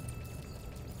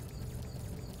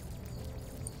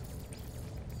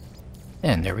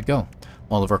 And there we go.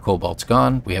 All of our cobalt's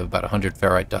gone. We have about 100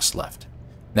 ferrite dust left.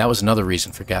 That was another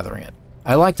reason for gathering it.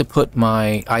 I like to put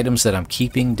my items that I'm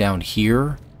keeping down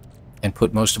here and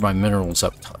put most of my minerals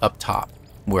up top,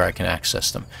 where I can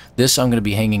access them. This I'm going to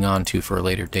be hanging on to for a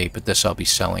later date, but this I'll be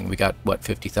selling. We got, what,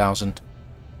 50,000?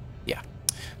 Yeah.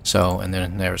 So, and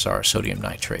then there's our sodium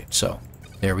nitrate. So,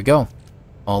 there we go.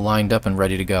 All lined up and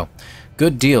ready to go.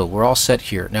 Good deal. We're all set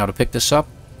here. Now, to pick this up,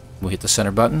 we'll hit the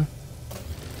center button.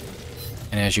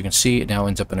 And as you can see, it now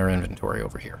ends up in our inventory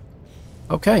over here.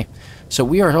 Okay. So,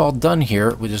 we are all done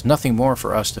here. There's nothing more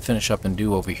for us to finish up and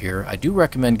do over here. I do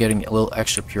recommend getting a little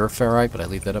extra pure ferrite, but I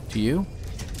leave that up to you.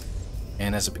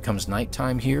 And as it becomes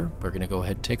nighttime here, we're going to go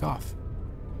ahead and take off.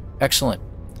 Excellent.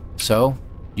 So,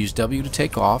 use W to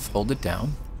take off, hold it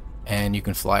down, and you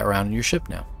can fly around in your ship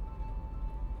now.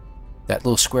 That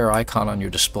little square icon on your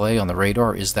display on the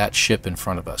radar is that ship in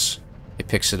front of us. It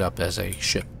picks it up as a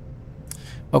ship.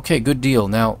 Okay, good deal.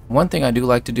 Now, one thing I do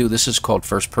like to do, this is called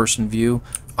first-person view.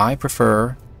 I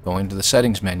prefer going to the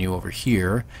settings menu over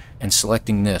here and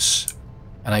selecting this.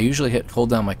 And I usually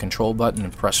hold down my control button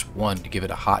and press 1 to give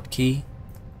it a hotkey.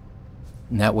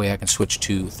 And that way I can switch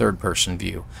to third-person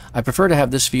view. I prefer to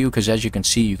have this view because, as you can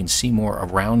see more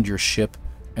around your ship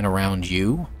and around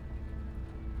you.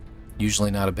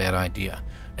 Usually not a bad idea.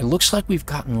 It looks like we've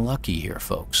gotten lucky here,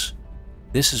 folks.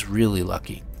 This is really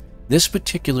lucky. This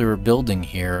particular building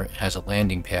here has a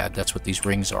landing pad. That's what these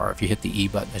rings are. If you hit the E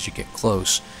button as you get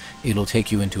close, it'll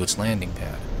take you into its landing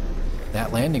pad.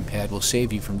 That landing pad will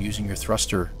save you from using your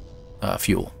thruster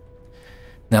fuel.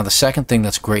 Now, the second thing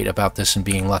that's great about this and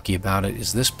being lucky about it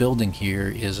is this building here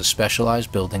is a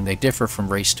specialized building. They differ from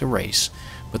race to race,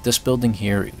 but this building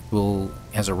here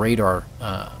has a radar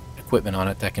equipment on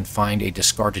it that can find a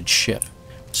discarded ship.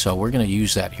 So we're going to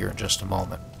use that here in just a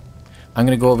moment. I'm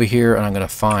going to go over here and I'm going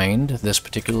to find this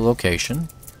particular location.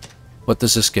 What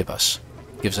does this give us?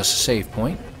 It gives us a save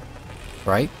point,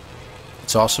 right?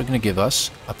 It's also going to give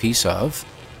us a piece of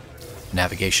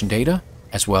navigation data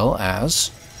as well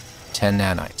as 10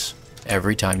 nanites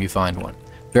every time you find one.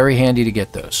 Very handy to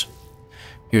get those.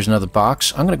 Here's another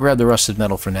box. I'm going to grab the rusted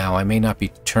metal for now. I may not be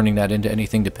turning that into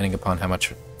anything depending upon how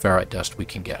much ferrite dust we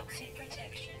can get.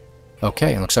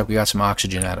 Okay, it looks like we got some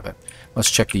oxygen out of it. Let's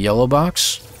check the yellow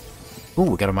box. Ooh,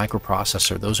 we got a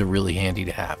microprocessor. Those are really handy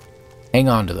to have. Hang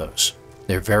on to those.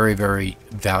 They're very, very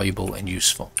valuable and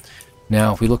useful.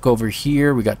 Now, if we look over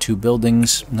here, we got 2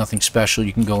 buildings. Nothing special.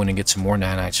 You can go in and get some more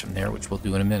nanites from there, which we'll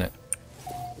do in a minute.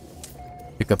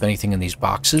 Pick up anything in these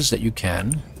boxes that you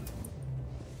can.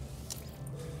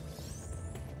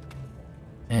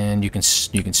 And you can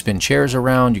spin chairs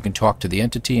around. You can talk to the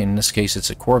entity. In this case, it's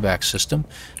a Korvax system.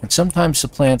 And sometimes the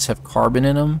plants have carbon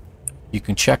in them. You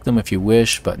can check them if you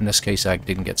wish, but in this case, I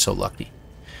didn't get so lucky.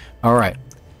 All right.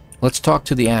 Let's talk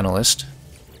to the analyst.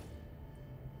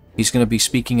 He's going to be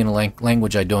speaking in a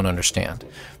language I don't understand.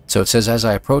 So it says, as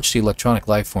I approach the electronic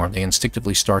life form, they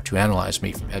instinctively start to analyze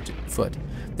me from head to foot.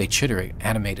 They chitter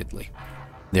animatedly,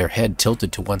 their head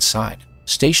tilted to one side.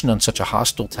 Stationed on such a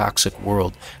hostile, toxic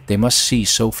world, they must see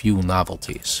so few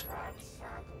novelties.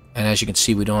 And as you can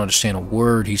see, we don't understand a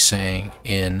word he's saying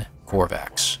in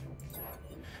Korvax.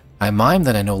 I mime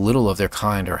that I know little of their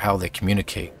kind or how they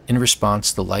communicate. In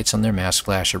response, the lights on their mask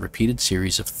flash a repeated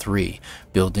series of 3,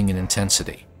 building in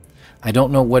intensity. I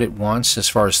don't know what it wants as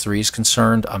far as 3 is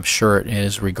concerned. I'm sure it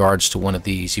is regards to one of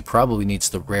these. He probably needs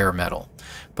the rare metal,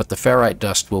 but the ferrite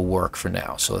dust will work for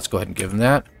now. So let's go ahead and give him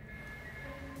that.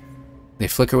 They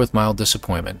flicker with mild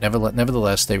disappointment.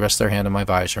 Nevertheless, they rest their hand on my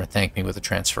visor and thank me with a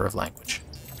transfer of language.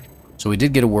 So we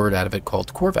did get a word out of it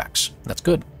called Korvax. That's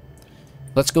good.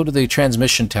 Let's go to the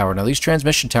transmission tower. Now, these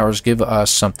transmission towers give us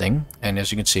something, and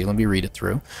as you can see, let me read it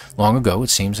through. Long ago, it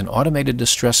seems, an automated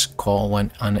distress call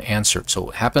went unanswered.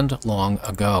 So it happened long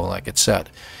ago, like it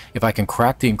said. If I can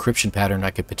crack the encryption pattern,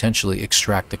 I could potentially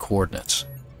extract the coordinates.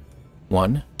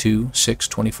 1, 2, 6,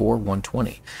 24,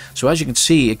 120. So as you can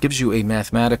see, it gives you a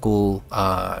mathematical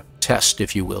test,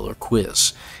 if you will, or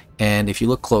quiz. And if you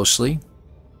look closely,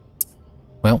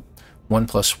 well, 1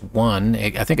 plus 1,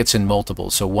 I think it's in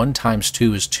multiples. So 1 times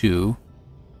 2 is 2.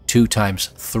 2 times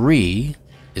 3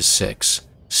 is 6.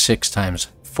 6 times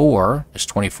 4 is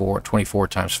 24. 24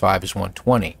 times 5 is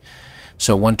 120.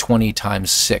 So 120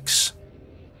 times 6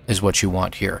 is what you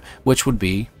want here, which would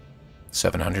be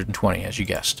 720, as you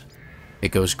guessed.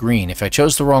 It goes green. If I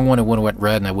chose the wrong one, it would have went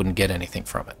red, and I wouldn't get anything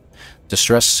from it.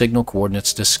 Distress signal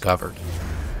coordinates discovered.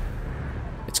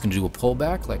 It's going to do a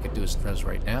pullback like it does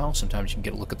right now. Sometimes you can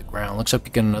get a look at the ground. Looks like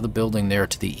you get another building there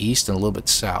to the east and a little bit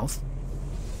south.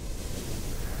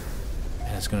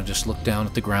 And it's going to just look down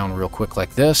at the ground real quick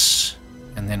like this.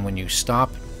 And then when you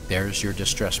stop, there's your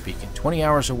distress beacon. 20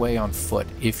 hours away on foot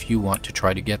if you want to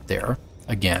try to get there,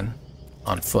 again,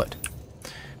 on foot.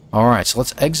 Alright, so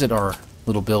let's exit our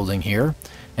little building here.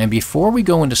 And before we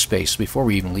go into space, before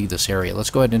we even leave this area, let's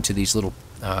go ahead into these little,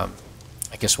 I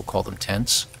guess we'll call them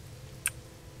tents,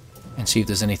 and see if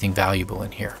there's anything valuable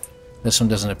in here. This one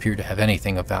doesn't appear to have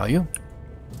anything of value.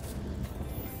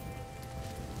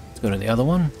 Let's go to the other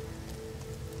one.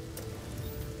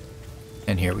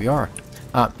 And here we are.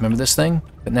 Remember this thing?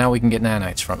 But now we can get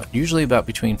nanites from it. Usually about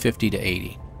between 50 to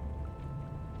 80.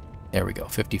 There we go,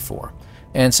 54.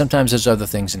 And sometimes there's other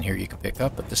things in here you can pick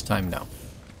up, but this time no.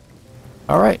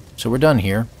 Alright, so we're done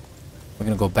here. We're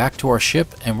going to go back to our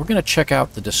ship, and we're going to check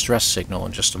out the distress signal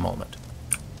in just a moment.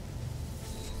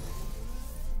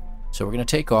 So we're going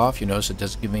to take off. You notice it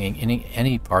doesn't give me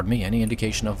any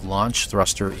indication of launch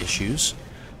thruster issues.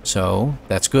 So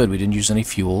that's good. We didn't use any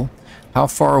fuel. How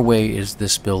far away is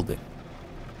this building?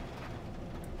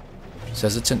 It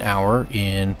says it's an hour.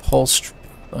 In pulse,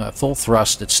 full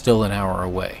thrust, it's still an hour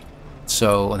away.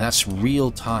 So, and that's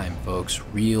real time, folks.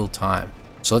 Real time.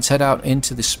 So let's head out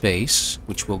into the space,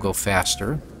 which will go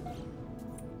faster.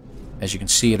 As you can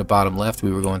see at the bottom left,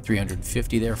 we were going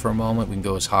 350 there for a moment. We can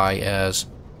go as high as...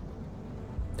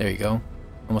 There you go.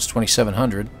 Almost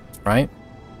 2,700, right?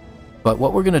 But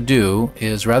what we're going to do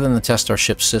is, rather than test our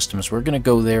ship's systems, we're going to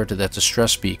go there to that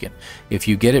distress beacon. If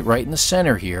you get it right in the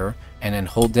center here, and then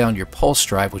hold down your pulse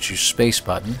drive, which is your space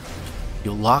button,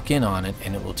 you'll lock in on it,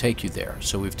 and it will take you there.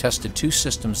 So we've tested 2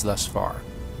 systems thus far.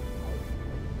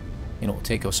 And it will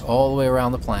take us all the way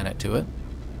around the planet to it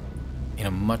in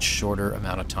a much shorter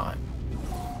amount of time.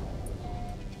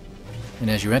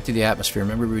 And as you enter the atmosphere,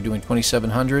 remember we were doing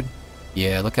 2,700?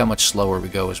 Yeah, look how much slower we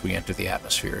go as we enter the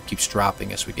atmosphere. It keeps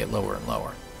dropping as we get lower and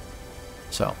lower.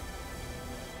 So,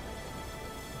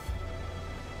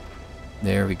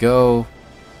 there we go.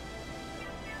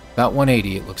 About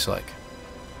 180 it looks like.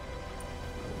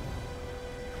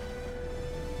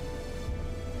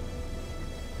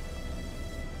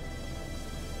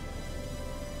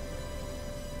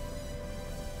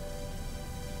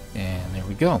 And there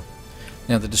we go.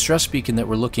 Now the distress beacon that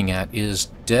we're looking at is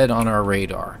dead on our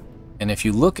radar. And if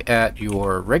you look at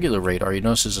your regular radar, you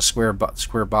notice there's a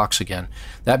square box again.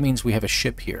 That means we have a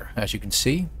ship here. As you can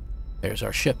see, there's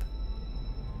our ship.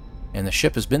 And the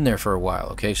ship has been there for a while,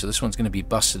 okay? So this one's going to be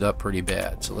busted up pretty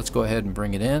bad. So let's go ahead and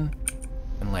bring it in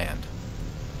and land.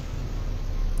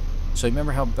 So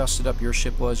remember how busted up your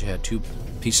ship was? You had 2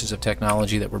 pieces of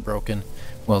technology that were broken.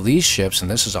 Well, these ships,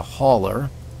 and this is a hauler,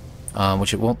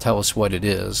 which it won't tell us what it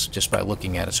is just by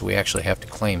looking at it, so we actually have to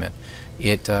claim it.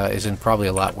 It is in probably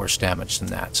a lot worse damage than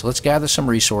that. So let's gather some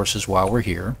resources while we're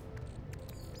here.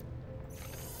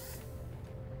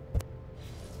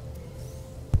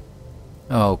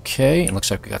 Okay, it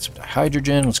looks like we got some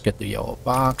hydrogen. Let's get the yellow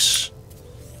box.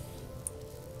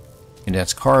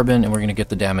 Condensed carbon, and we're going to get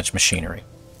the damaged machinery.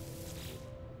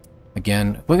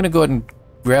 Again, we're going to go ahead and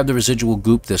grab the residual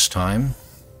goop this time.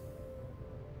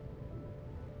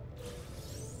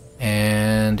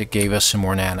 And and it gave us some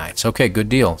more nanites. Okay, good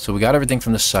deal. So we got everything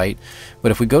from the site.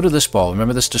 But if we go to this ball,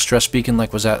 remember this distress beacon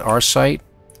like was at our site?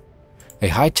 A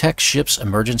high-tech ship's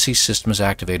emergency system is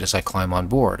activated as I climb on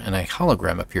board, and a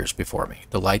hologram appears before me.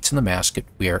 The lights in the mask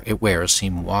it wears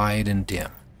seem wide and dim.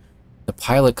 The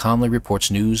pilot calmly reports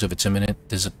news of its imminent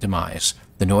demise.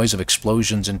 The noise of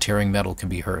explosions and tearing metal can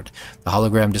be heard. The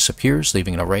hologram disappears,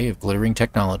 leaving an array of glittering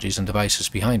technologies and devices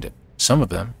behind it. Some of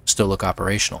them still look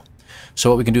operational. So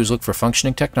what we can do is look for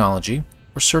functioning technology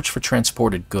or search for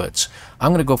transported goods.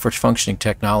 I'm going to go for functioning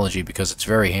technology because it's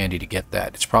very handy to get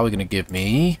that. It's probably going to give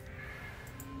me...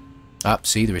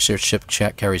 see, the research ship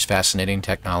chat carries fascinating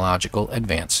technological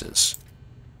advances.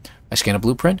 I scan a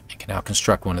blueprint and can now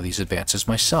construct one of these advances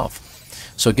myself.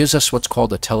 So it gives us what's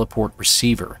called a teleport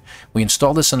receiver. We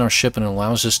install this in our ship and it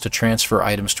allows us to transfer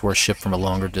items to our ship from a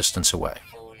longer distance away.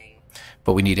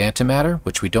 But we need antimatter,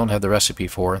 which we don't have the recipe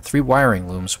for, and 3 wiring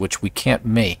looms, which we can't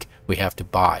make, we have to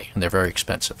buy, and they're very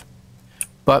expensive.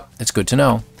 But it's good to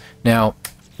know. Now,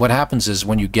 what happens is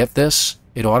when you get this,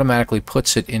 it automatically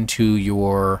puts it into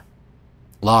your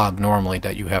log normally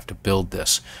that you have to build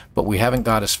this. But we haven't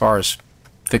got as far as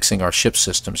fixing our ship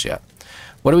systems yet.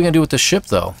 What are we going to do with the ship,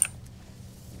 though?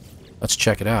 Let's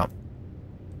check it out.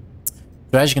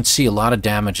 But as you can see, a lot of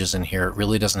damages in here. It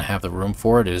really doesn't have the room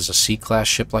for it. It is a C-class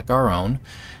ship like our own.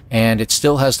 And it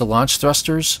still has the launch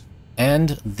thrusters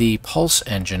and the pulse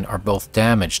engine are both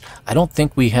damaged. I don't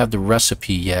think we have the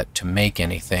recipe yet to make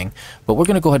anything. But we're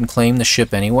going to go ahead and claim the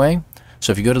ship anyway.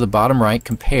 So if you go to the bottom right,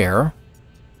 compare.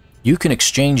 You can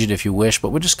exchange it if you wish, but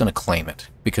we're just going to claim it.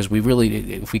 Because we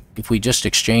really, if we just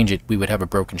exchange it, we would have a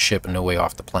broken ship and no way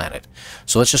off the planet.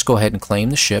 So let's just go ahead and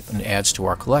claim the ship and it adds to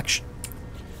our collection.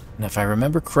 And if I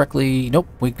remember correctly, nope,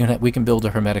 we can build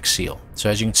a hermetic seal.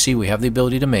 So as you can see, we have the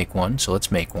ability to make one, so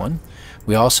let's make one.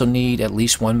 We also need at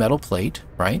least 1 metal plate,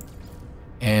 right?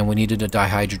 And we needed a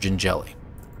dihydrogen jelly.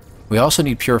 We also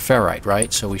need pure ferrite,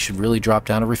 right? So we should really drop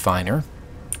down a refiner.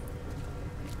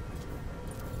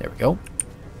 There we go.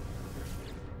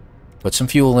 Put some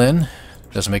fuel in.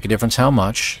 Doesn't make a difference how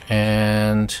much.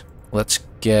 And let's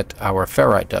get our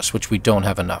ferrite dust, which we don't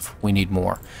have enough. We need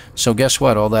more. So guess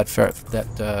what? All that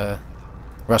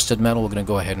rusted metal we're going to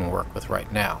go ahead and work with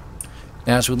right now.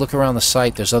 Now as we look around the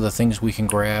site, there's other things we can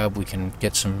grab. We can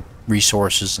get some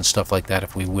resources and stuff like that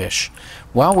if we wish.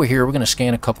 While we're here, we're going to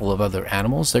scan a couple of other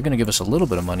animals. They're going to give us a little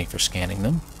bit of money for scanning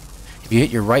them. If you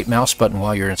hit your right mouse button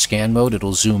while you're in scan mode,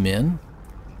 it'll zoom in.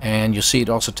 And you'll see it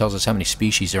also tells us how many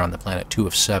species are on the planet, 2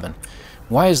 of 7.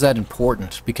 Why is that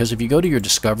important? Because if you go to your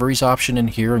discoveries option in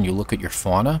here and you look at your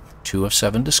fauna, 2 of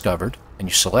 7 discovered, and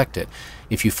you select it,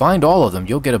 if you find all of them,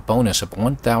 you'll get a bonus of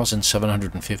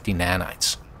 1,750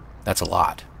 nanites. That's a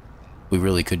lot. We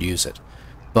really could use it.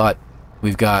 But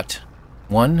we've got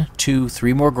 1, 2,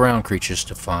 3 more ground creatures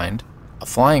to find, a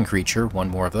flying creature, 1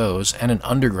 more of those, and an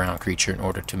underground creature in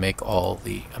order to make all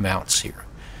the amounts here.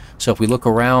 So if we look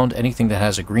around, anything that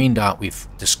has a green dot we've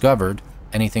discovered,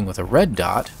 anything with a red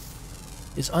dot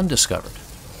is undiscovered.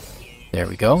 There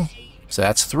we go. So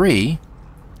that's 3.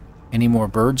 Any more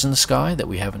birds in the sky that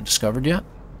we haven't discovered yet?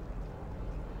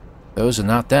 Those are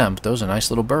not them, but those are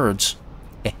nice little birds.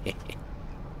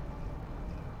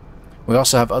 We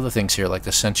also have other things here like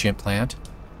the sentient plant,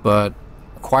 but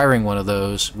acquiring one of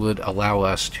those would allow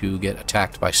us to get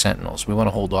attacked by sentinels. We want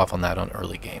to hold off on that on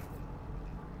early game.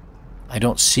 I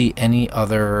don't see any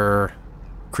other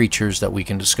creatures that we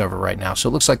can discover right now. So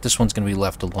it looks like this one's going to be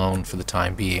left alone for the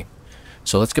time being.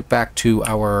 So let's get back to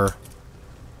our...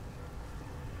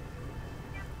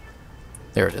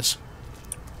 There it is.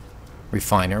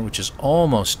 Refiner, which is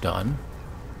almost done.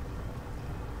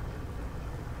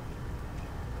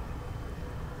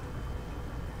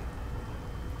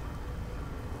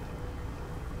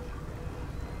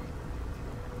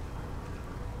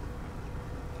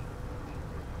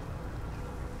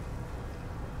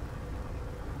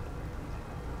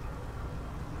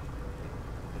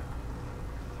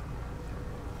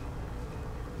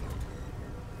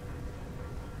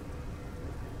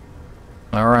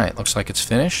 Alright, looks like it's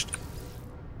finished.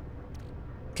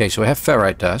 Okay, so we have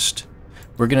ferrite dust.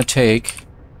 We're going to take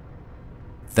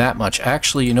that much.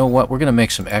 Actually, you know what? We're going to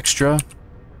make some extra.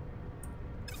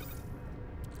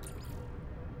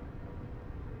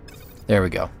 There we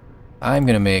go. I'm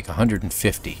going to make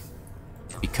 150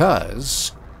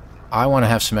 because I want to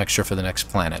have some extra for the next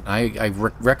planet. I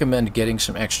recommend getting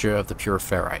some extra of the pure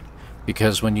ferrite.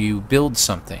 Because when you build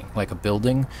something, like a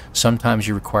building, sometimes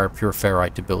you require pure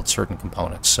ferrite to build certain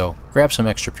components. So grab some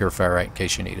extra pure ferrite in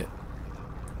case you need it.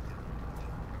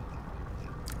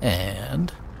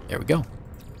 And there we go.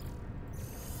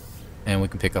 And we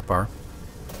can pick up our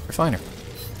refiner.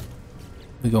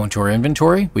 we go into our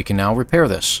inventory. We can now repair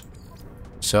this.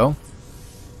 So,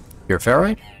 pure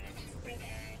ferrite.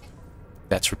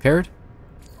 That's repaired.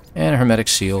 And a hermetic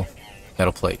seal,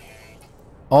 metal plate.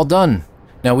 All done.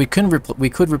 Now we could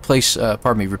replace,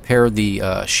 repair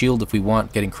the shield if we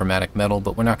want, getting chromatic metal,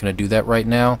 but we're not going to do that right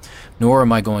now. Nor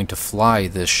am I going to fly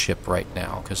this ship right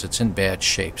now because it's in bad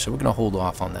shape. So we're going to hold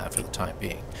off on that for the time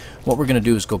being. What we're going to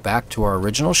do is go back to our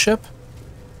original ship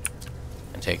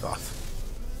and take off.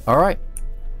 All right.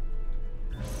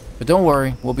 But don't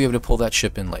worry, we'll be able to pull that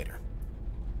ship in later.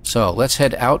 So let's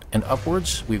head out and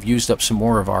upwards. We've used up some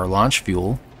more of our launch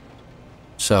fuel.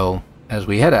 So as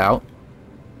we head out,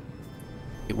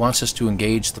 it wants us to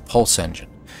engage the pulse engine.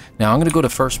 Now I'm going to go to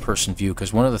first-person view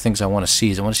because one of the things I want to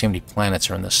see is I want to see how many planets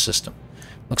are in this system.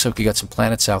 Looks like we got some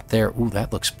planets out there. Ooh,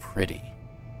 that looks pretty.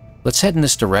 Let's head in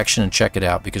this direction and check it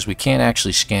out because we can't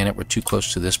actually scan it. We're too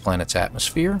close to this planet's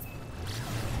atmosphere.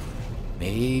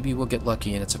 Maybe we'll get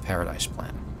lucky and it's a paradise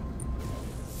planet.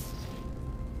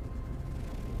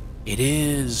 It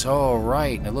is! All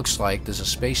right, and it looks like there's a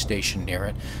space station near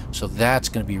it, so that's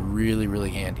going to be really,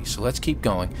 really handy. So let's keep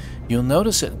going. You'll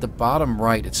notice at the bottom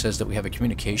right it says that we have a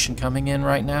communication coming in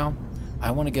right now.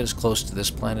 I want to get as close to this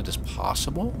planet as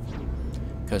possible,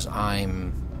 because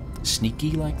I'm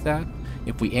sneaky like that.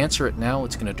 If we answer it now,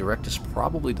 it's going to direct us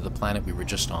probably to the planet we were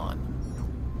just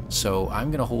on. So I'm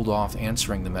going to hold off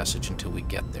answering the message until we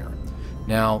get there.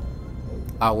 Now,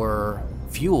 our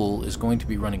fuel is going to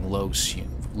be running low soon.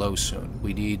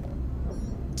 We need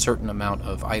a certain amount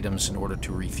of items in order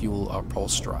to refuel our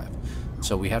pulse drive.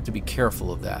 So we have to be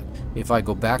careful of that. If I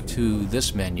go back to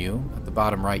this menu, at the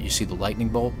bottom right you see the lightning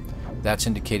bolt. That's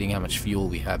indicating how much fuel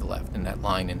we have left, and that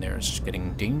line in there is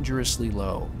getting dangerously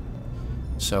low.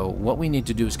 So what we need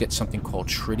to do is get something called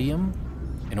tritium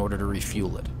in order to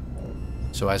refuel it.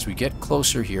 So as we get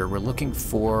closer here, we're looking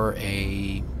for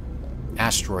a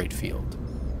asteroid field.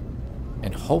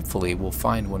 And hopefully we'll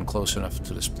find one close enough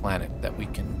to this planet that we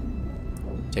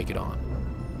can take it on.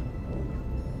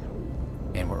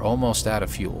 And we're almost out of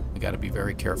fuel. We got to be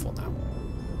very careful now.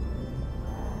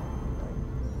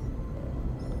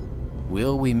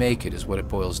 Will we make it is what it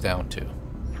boils down to.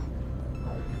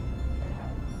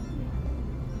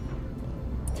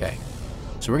 Okay.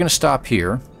 So we're going to stop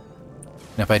here.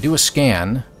 Now if I do a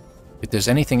scan, if there's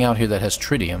anything out here that has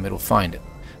tritium, it'll find it.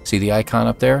 See the icon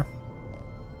up there?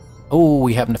 Oh,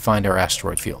 we happen to find our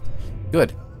asteroid field.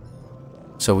 Good.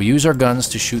 So we use our guns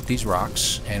to shoot these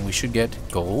rocks, and we should get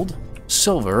gold,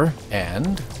 silver,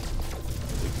 and...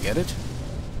 we can get it.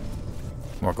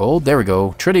 More gold. There we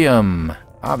go. Tritium,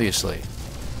 obviously.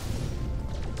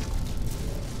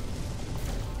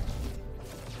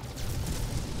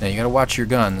 Now you gotta watch your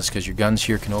guns, because your guns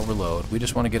here can overload. We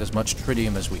just want to get as much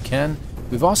tritium as we can.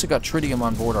 We've also got tritium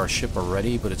on board our ship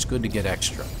already, but it's good to get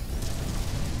extra.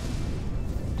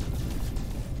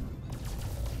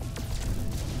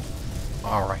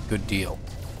 Alright, good deal.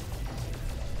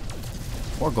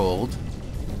 More gold.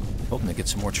 Hoping to get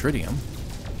some more tritium.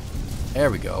 There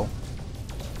we go.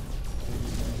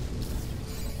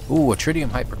 Ooh, a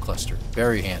tritium hypercluster.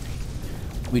 Very handy.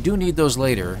 We do need those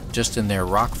later, just in their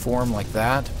rock form like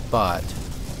that, but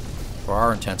for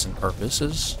our intents and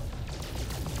purposes,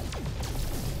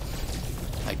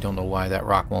 I don't know why that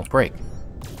rock won't break.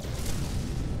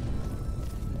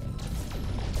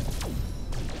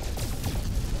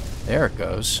 There it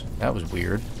goes. That was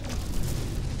weird.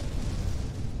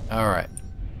 Alright.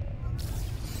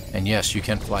 And yes, you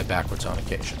can fly backwards on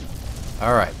occasion.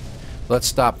 Alright. Let's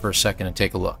stop for a second and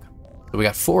take a look. So we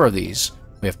got 4 of these.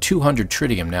 We have 200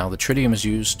 tritium now. The tritium is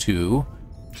used to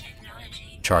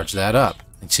charge that up.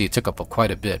 You see, it took up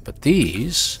quite a bit. But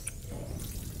these...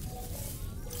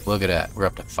 look at that. We're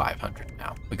up to 500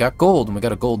 now. We got gold, and we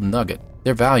got a golden nugget.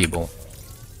 They're valuable.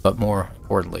 But more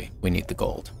importantly, we need the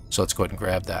gold. So let's go ahead and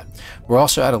grab that. We're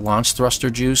also out of launch thruster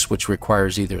juice, which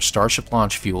requires either Starship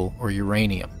launch fuel or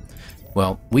uranium.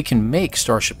 Well, we can make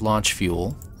Starship launch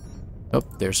fuel. Oh,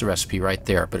 there's the recipe right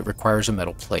there, but it requires a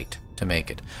metal plate to make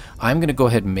it. I'm going to go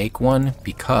ahead and make one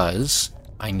because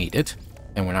I need it,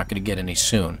 and we're not going to get any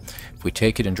soon. If we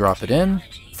take it and drop it in,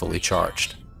 fully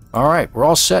charged. Alright, we're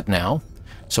all set now.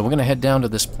 So we're going to head down to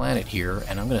this planet here,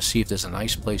 and I'm going to see if there's a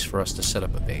nice place for us to set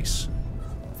up a base.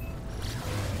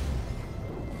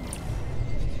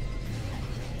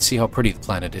 See how pretty the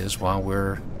planet is while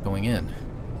we're going in.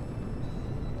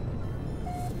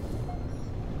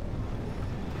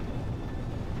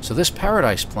 So this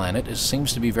paradise planet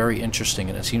seems to be very interesting,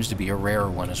 and it seems to be a rare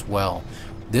one as well.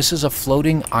 This is a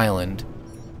floating island,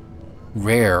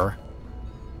 rare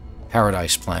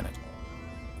paradise planet.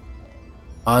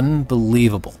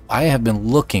 Unbelievable. I have been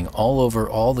looking all over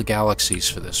all the galaxies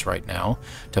for this right now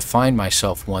to find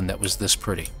myself one that was this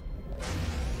pretty.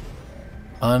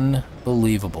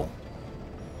 Unbelievable.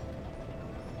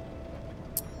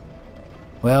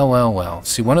 Well, well, well.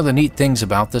 See, one of the neat things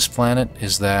about this planet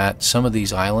is that some of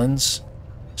these islands,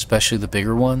 especially the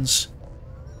bigger ones,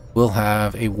 will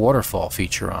have a waterfall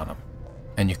feature on them,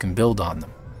 and you can build on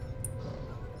them.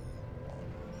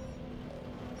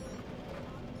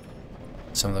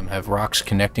 Some of them have rocks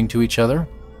connecting to each other.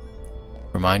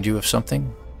 Remind you of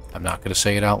something? I'm not going to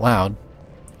say it out loud,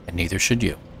 and neither should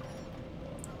you.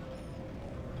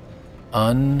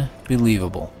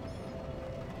 Unbelievable.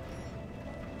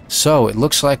 So, it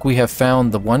looks like we have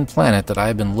found the one planet that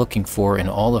I've been looking for in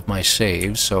all of my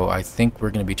saves, so I think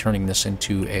we're going to be turning this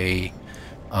into a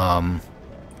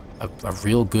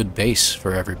real good base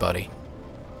for everybody.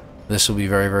 This will be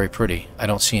very, very pretty. I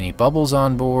don't see any bubbles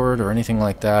on board or anything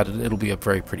like that. It'll be a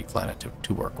very pretty planet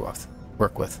to work with.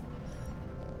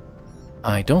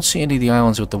 I don't see any of the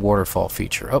islands with the waterfall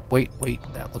feature. Oh, wait,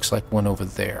 that looks like one over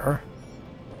there.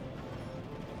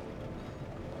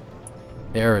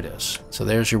 There it is. So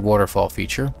there's your waterfall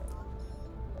feature.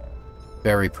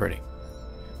 Very pretty.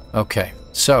 Okay,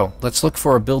 so let's look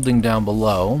for a building down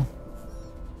below.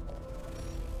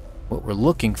 What we're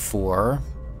looking for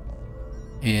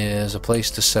is a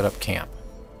place to set up camp.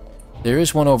 There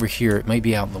is one over here. It may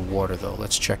be out in the water, though.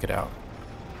 Let's check it out.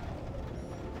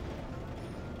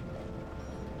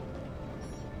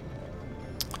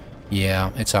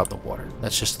 Yeah, it's out in the water.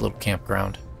 That's just a little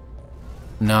campground.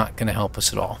 Not going to help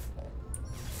us at all.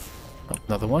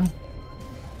 Another one.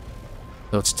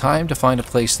 So it's time to find a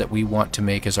place that we want to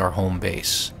make as our home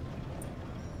base.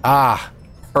 Ah,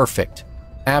 perfect.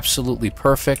 Absolutely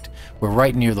perfect. We're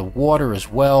right near the water as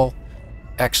well.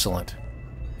 Excellent.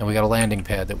 And we got a landing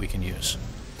pad that we can use.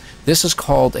 This is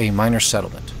called a minor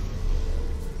settlement.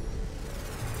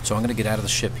 So I'm going to get out of the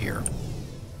ship here.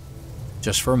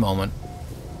 Just for a moment.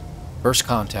 First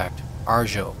contact.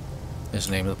 Arjo is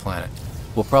the name of the planet.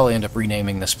 We'll probably end up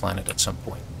renaming this planet at some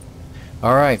point.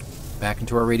 Alright, back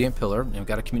into our radiant pillar, and we've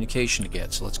got a communication to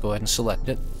get, so let's go ahead and select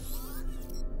it.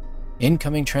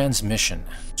 Incoming transmission,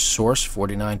 source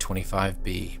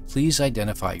 4925B. Please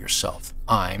identify yourself.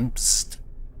 I'm psst.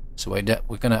 So we're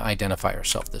going to identify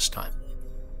ourselves this time.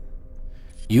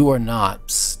 You are not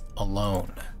psst,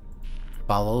 alone.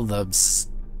 Follow the psst.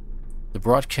 The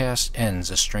broadcast ends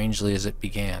as strangely as it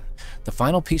began. The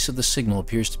final piece of the signal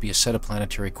appears to be a set of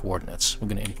planetary coordinates. We're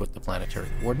going to input the planetary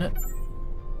coordinate.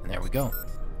 And there we go.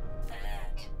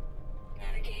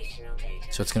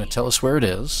 So it's going to tell us where it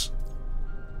is.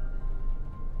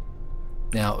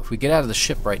 Now, if we get out of the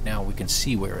ship right now, we can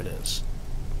see where it is.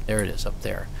 There it is, up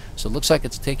there. So it looks like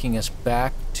it's taking us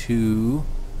back to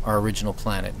our original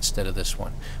planet instead of this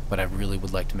one. But I really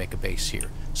would like to make a base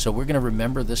here. So we're going to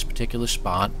remember this particular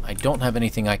spot. I don't have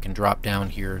anything I can drop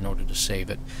down here in order to save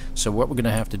it. So what we're going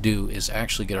to have to do is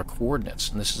actually get our coordinates.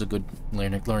 And this is a good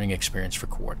learning experience for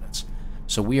coordinates.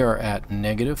 So we are at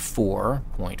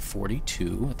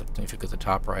 -4.42, if you look at the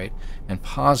top right, and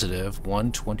positive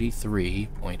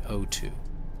 123.02.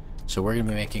 So we're going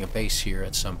to be making a base here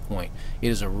at some point. It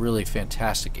is a really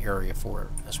fantastic area for it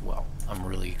as well. I'm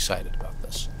really excited about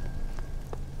this.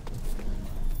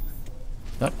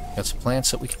 Oh, got some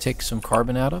plants that we can take some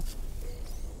carbon out of.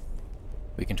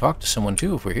 We can talk to someone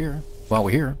too if we're here, while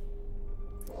we're here.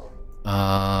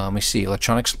 Let me see.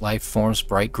 Electronics life forms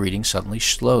bright greeting suddenly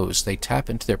slows. They tap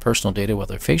into their personal data while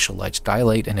their facial lights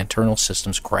dilate and internal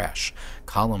systems crash.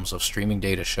 Columns of streaming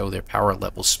data show their power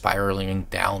levels spiraling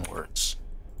downwards.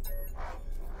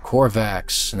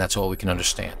 Corvax, and that's all we can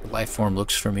understand. The life form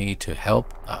looks for me to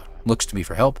help, looks to me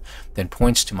for help, then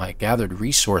points to my gathered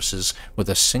resources with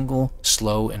a single,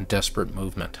 slow, and desperate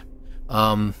movement.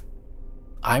 I'm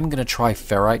going to try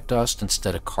ferrite dust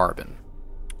instead of carbon.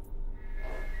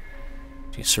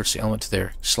 If you search the element to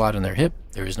their slot in their hip,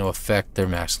 there is no effect. Their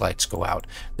max lights go out.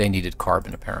 They needed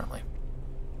carbon, apparently.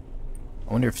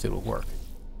 I wonder if it will work.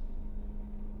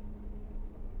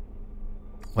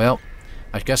 Well,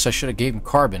 I guess I should have gave him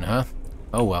carbon, huh?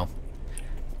 Oh well.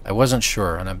 I wasn't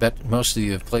sure, and I bet most of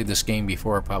you have played this game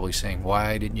before are probably saying,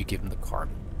 why didn't you give him the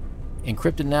carbon?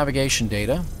 Encrypted navigation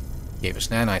data. Gave us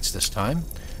nanites this time.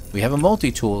 We have a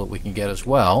multi-tool that we can get as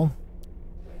well.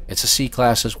 It's a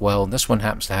C-class as well, and this one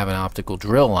happens to have an optical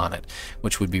drill on it,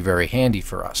 which would be very handy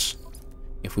for us.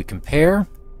 If we compare,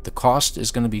 the cost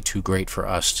is going to be too great for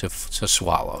us to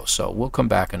swallow, so we'll come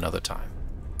back another time.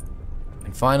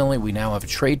 And finally, we now have a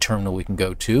trade terminal we can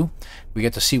go to. We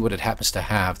get to see what it happens to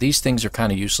have. These things are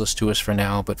kind of useless to us for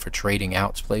now, but for trading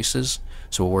out places,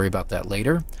 so we'll worry about that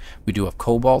later. We do have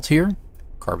cobalt here.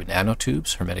 carbon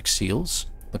nanotubes, hermetic seals.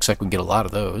 Looks like we can get a lot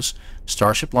of those.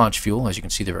 Starship launch fuel, as you can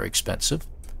see, they're very expensive.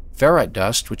 Ferrite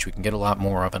dust, which we can get a lot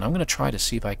more of, and I'm going to try to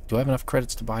see if do I have enough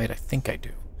credits to buy it? I think I do.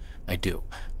 I do.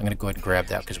 I'm going to go ahead and grab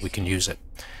that because we can use it.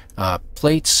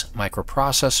 Plates,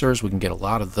 microprocessors, we can get a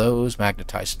lot of those.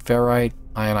 Magnetized ferrite,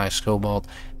 ionized cobalt,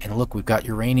 and look, we've got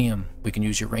uranium. We can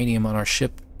use uranium on our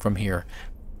ship from here.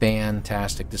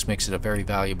 Fantastic. This makes it a very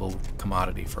valuable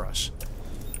commodity for us.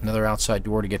 Another outside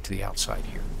door to get to the outside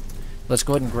here. Let's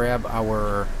go ahead and grab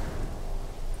our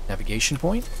navigation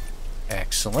point.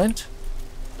 Excellent.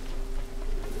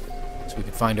 So we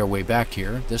can find our way back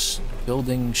here. This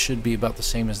building should be about the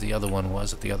same as the other one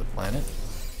was at the other planet.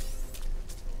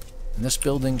 And this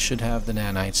building should have the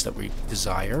nanites that we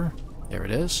desire. There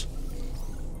it is.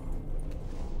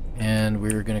 And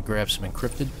we're going to grab some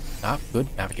encrypted.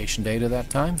 Good. Navigation data that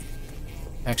time.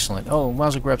 Excellent. Oh, might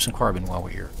as well grab some carbon while we're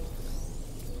here.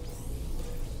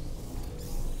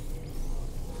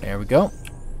 There we go.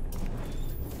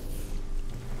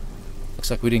 Looks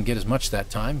like we didn't get as much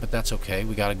that time, but that's okay.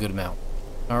 We got a good amount.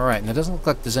 Alright, and it doesn't look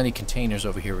like there's any containers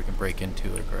over here we can break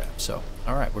into or grab. So,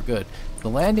 alright, we're good. The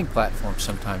landing platform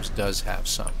sometimes does have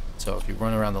some. So if you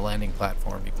run around the landing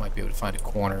platform, you might be able to find a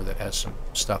corner that has some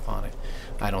stuff on it.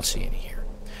 I don't see any here.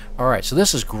 Alright, so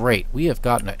this is great. We have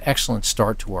gotten an excellent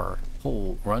start to our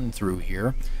whole run through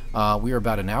here. We are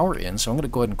about an hour in, so I'm going to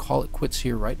go ahead and call it quits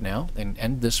here right now and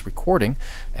end this recording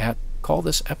call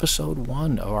this episode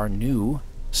 1 of our new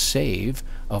save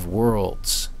of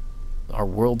worlds. Our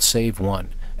world save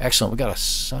 1. Excellent. We got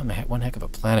one heck of a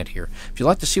planet here. If you'd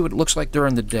like to see what it looks like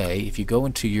during the day, if you go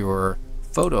into your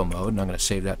photo mode, and I'm going to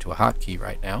save that to a hotkey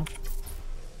right now,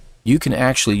 you can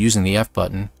actually, using the F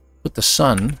button, put the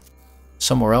sun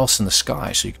somewhere else in the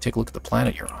sky so you can take a look at the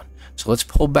planet you're on. So let's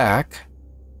pull back,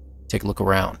 take a look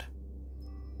around.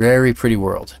 Very pretty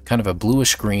world. Kind of a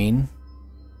bluish green.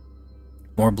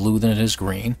 More blue than it is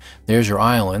green. There's your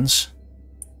islands.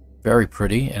 Very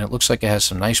pretty, and it looks like it has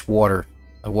some nice water,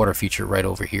 a water feature right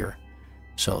over here.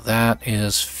 So that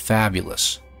is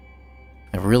fabulous.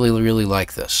 I really, really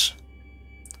like this.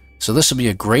 So this will be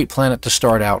a great planet to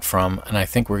start out from, and I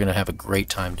think we're going to have a great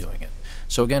time doing it.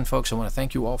 So again, folks, I want to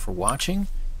thank you all for watching,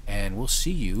 and we'll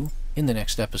see you in the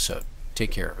next episode.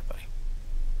 Take care, everybody.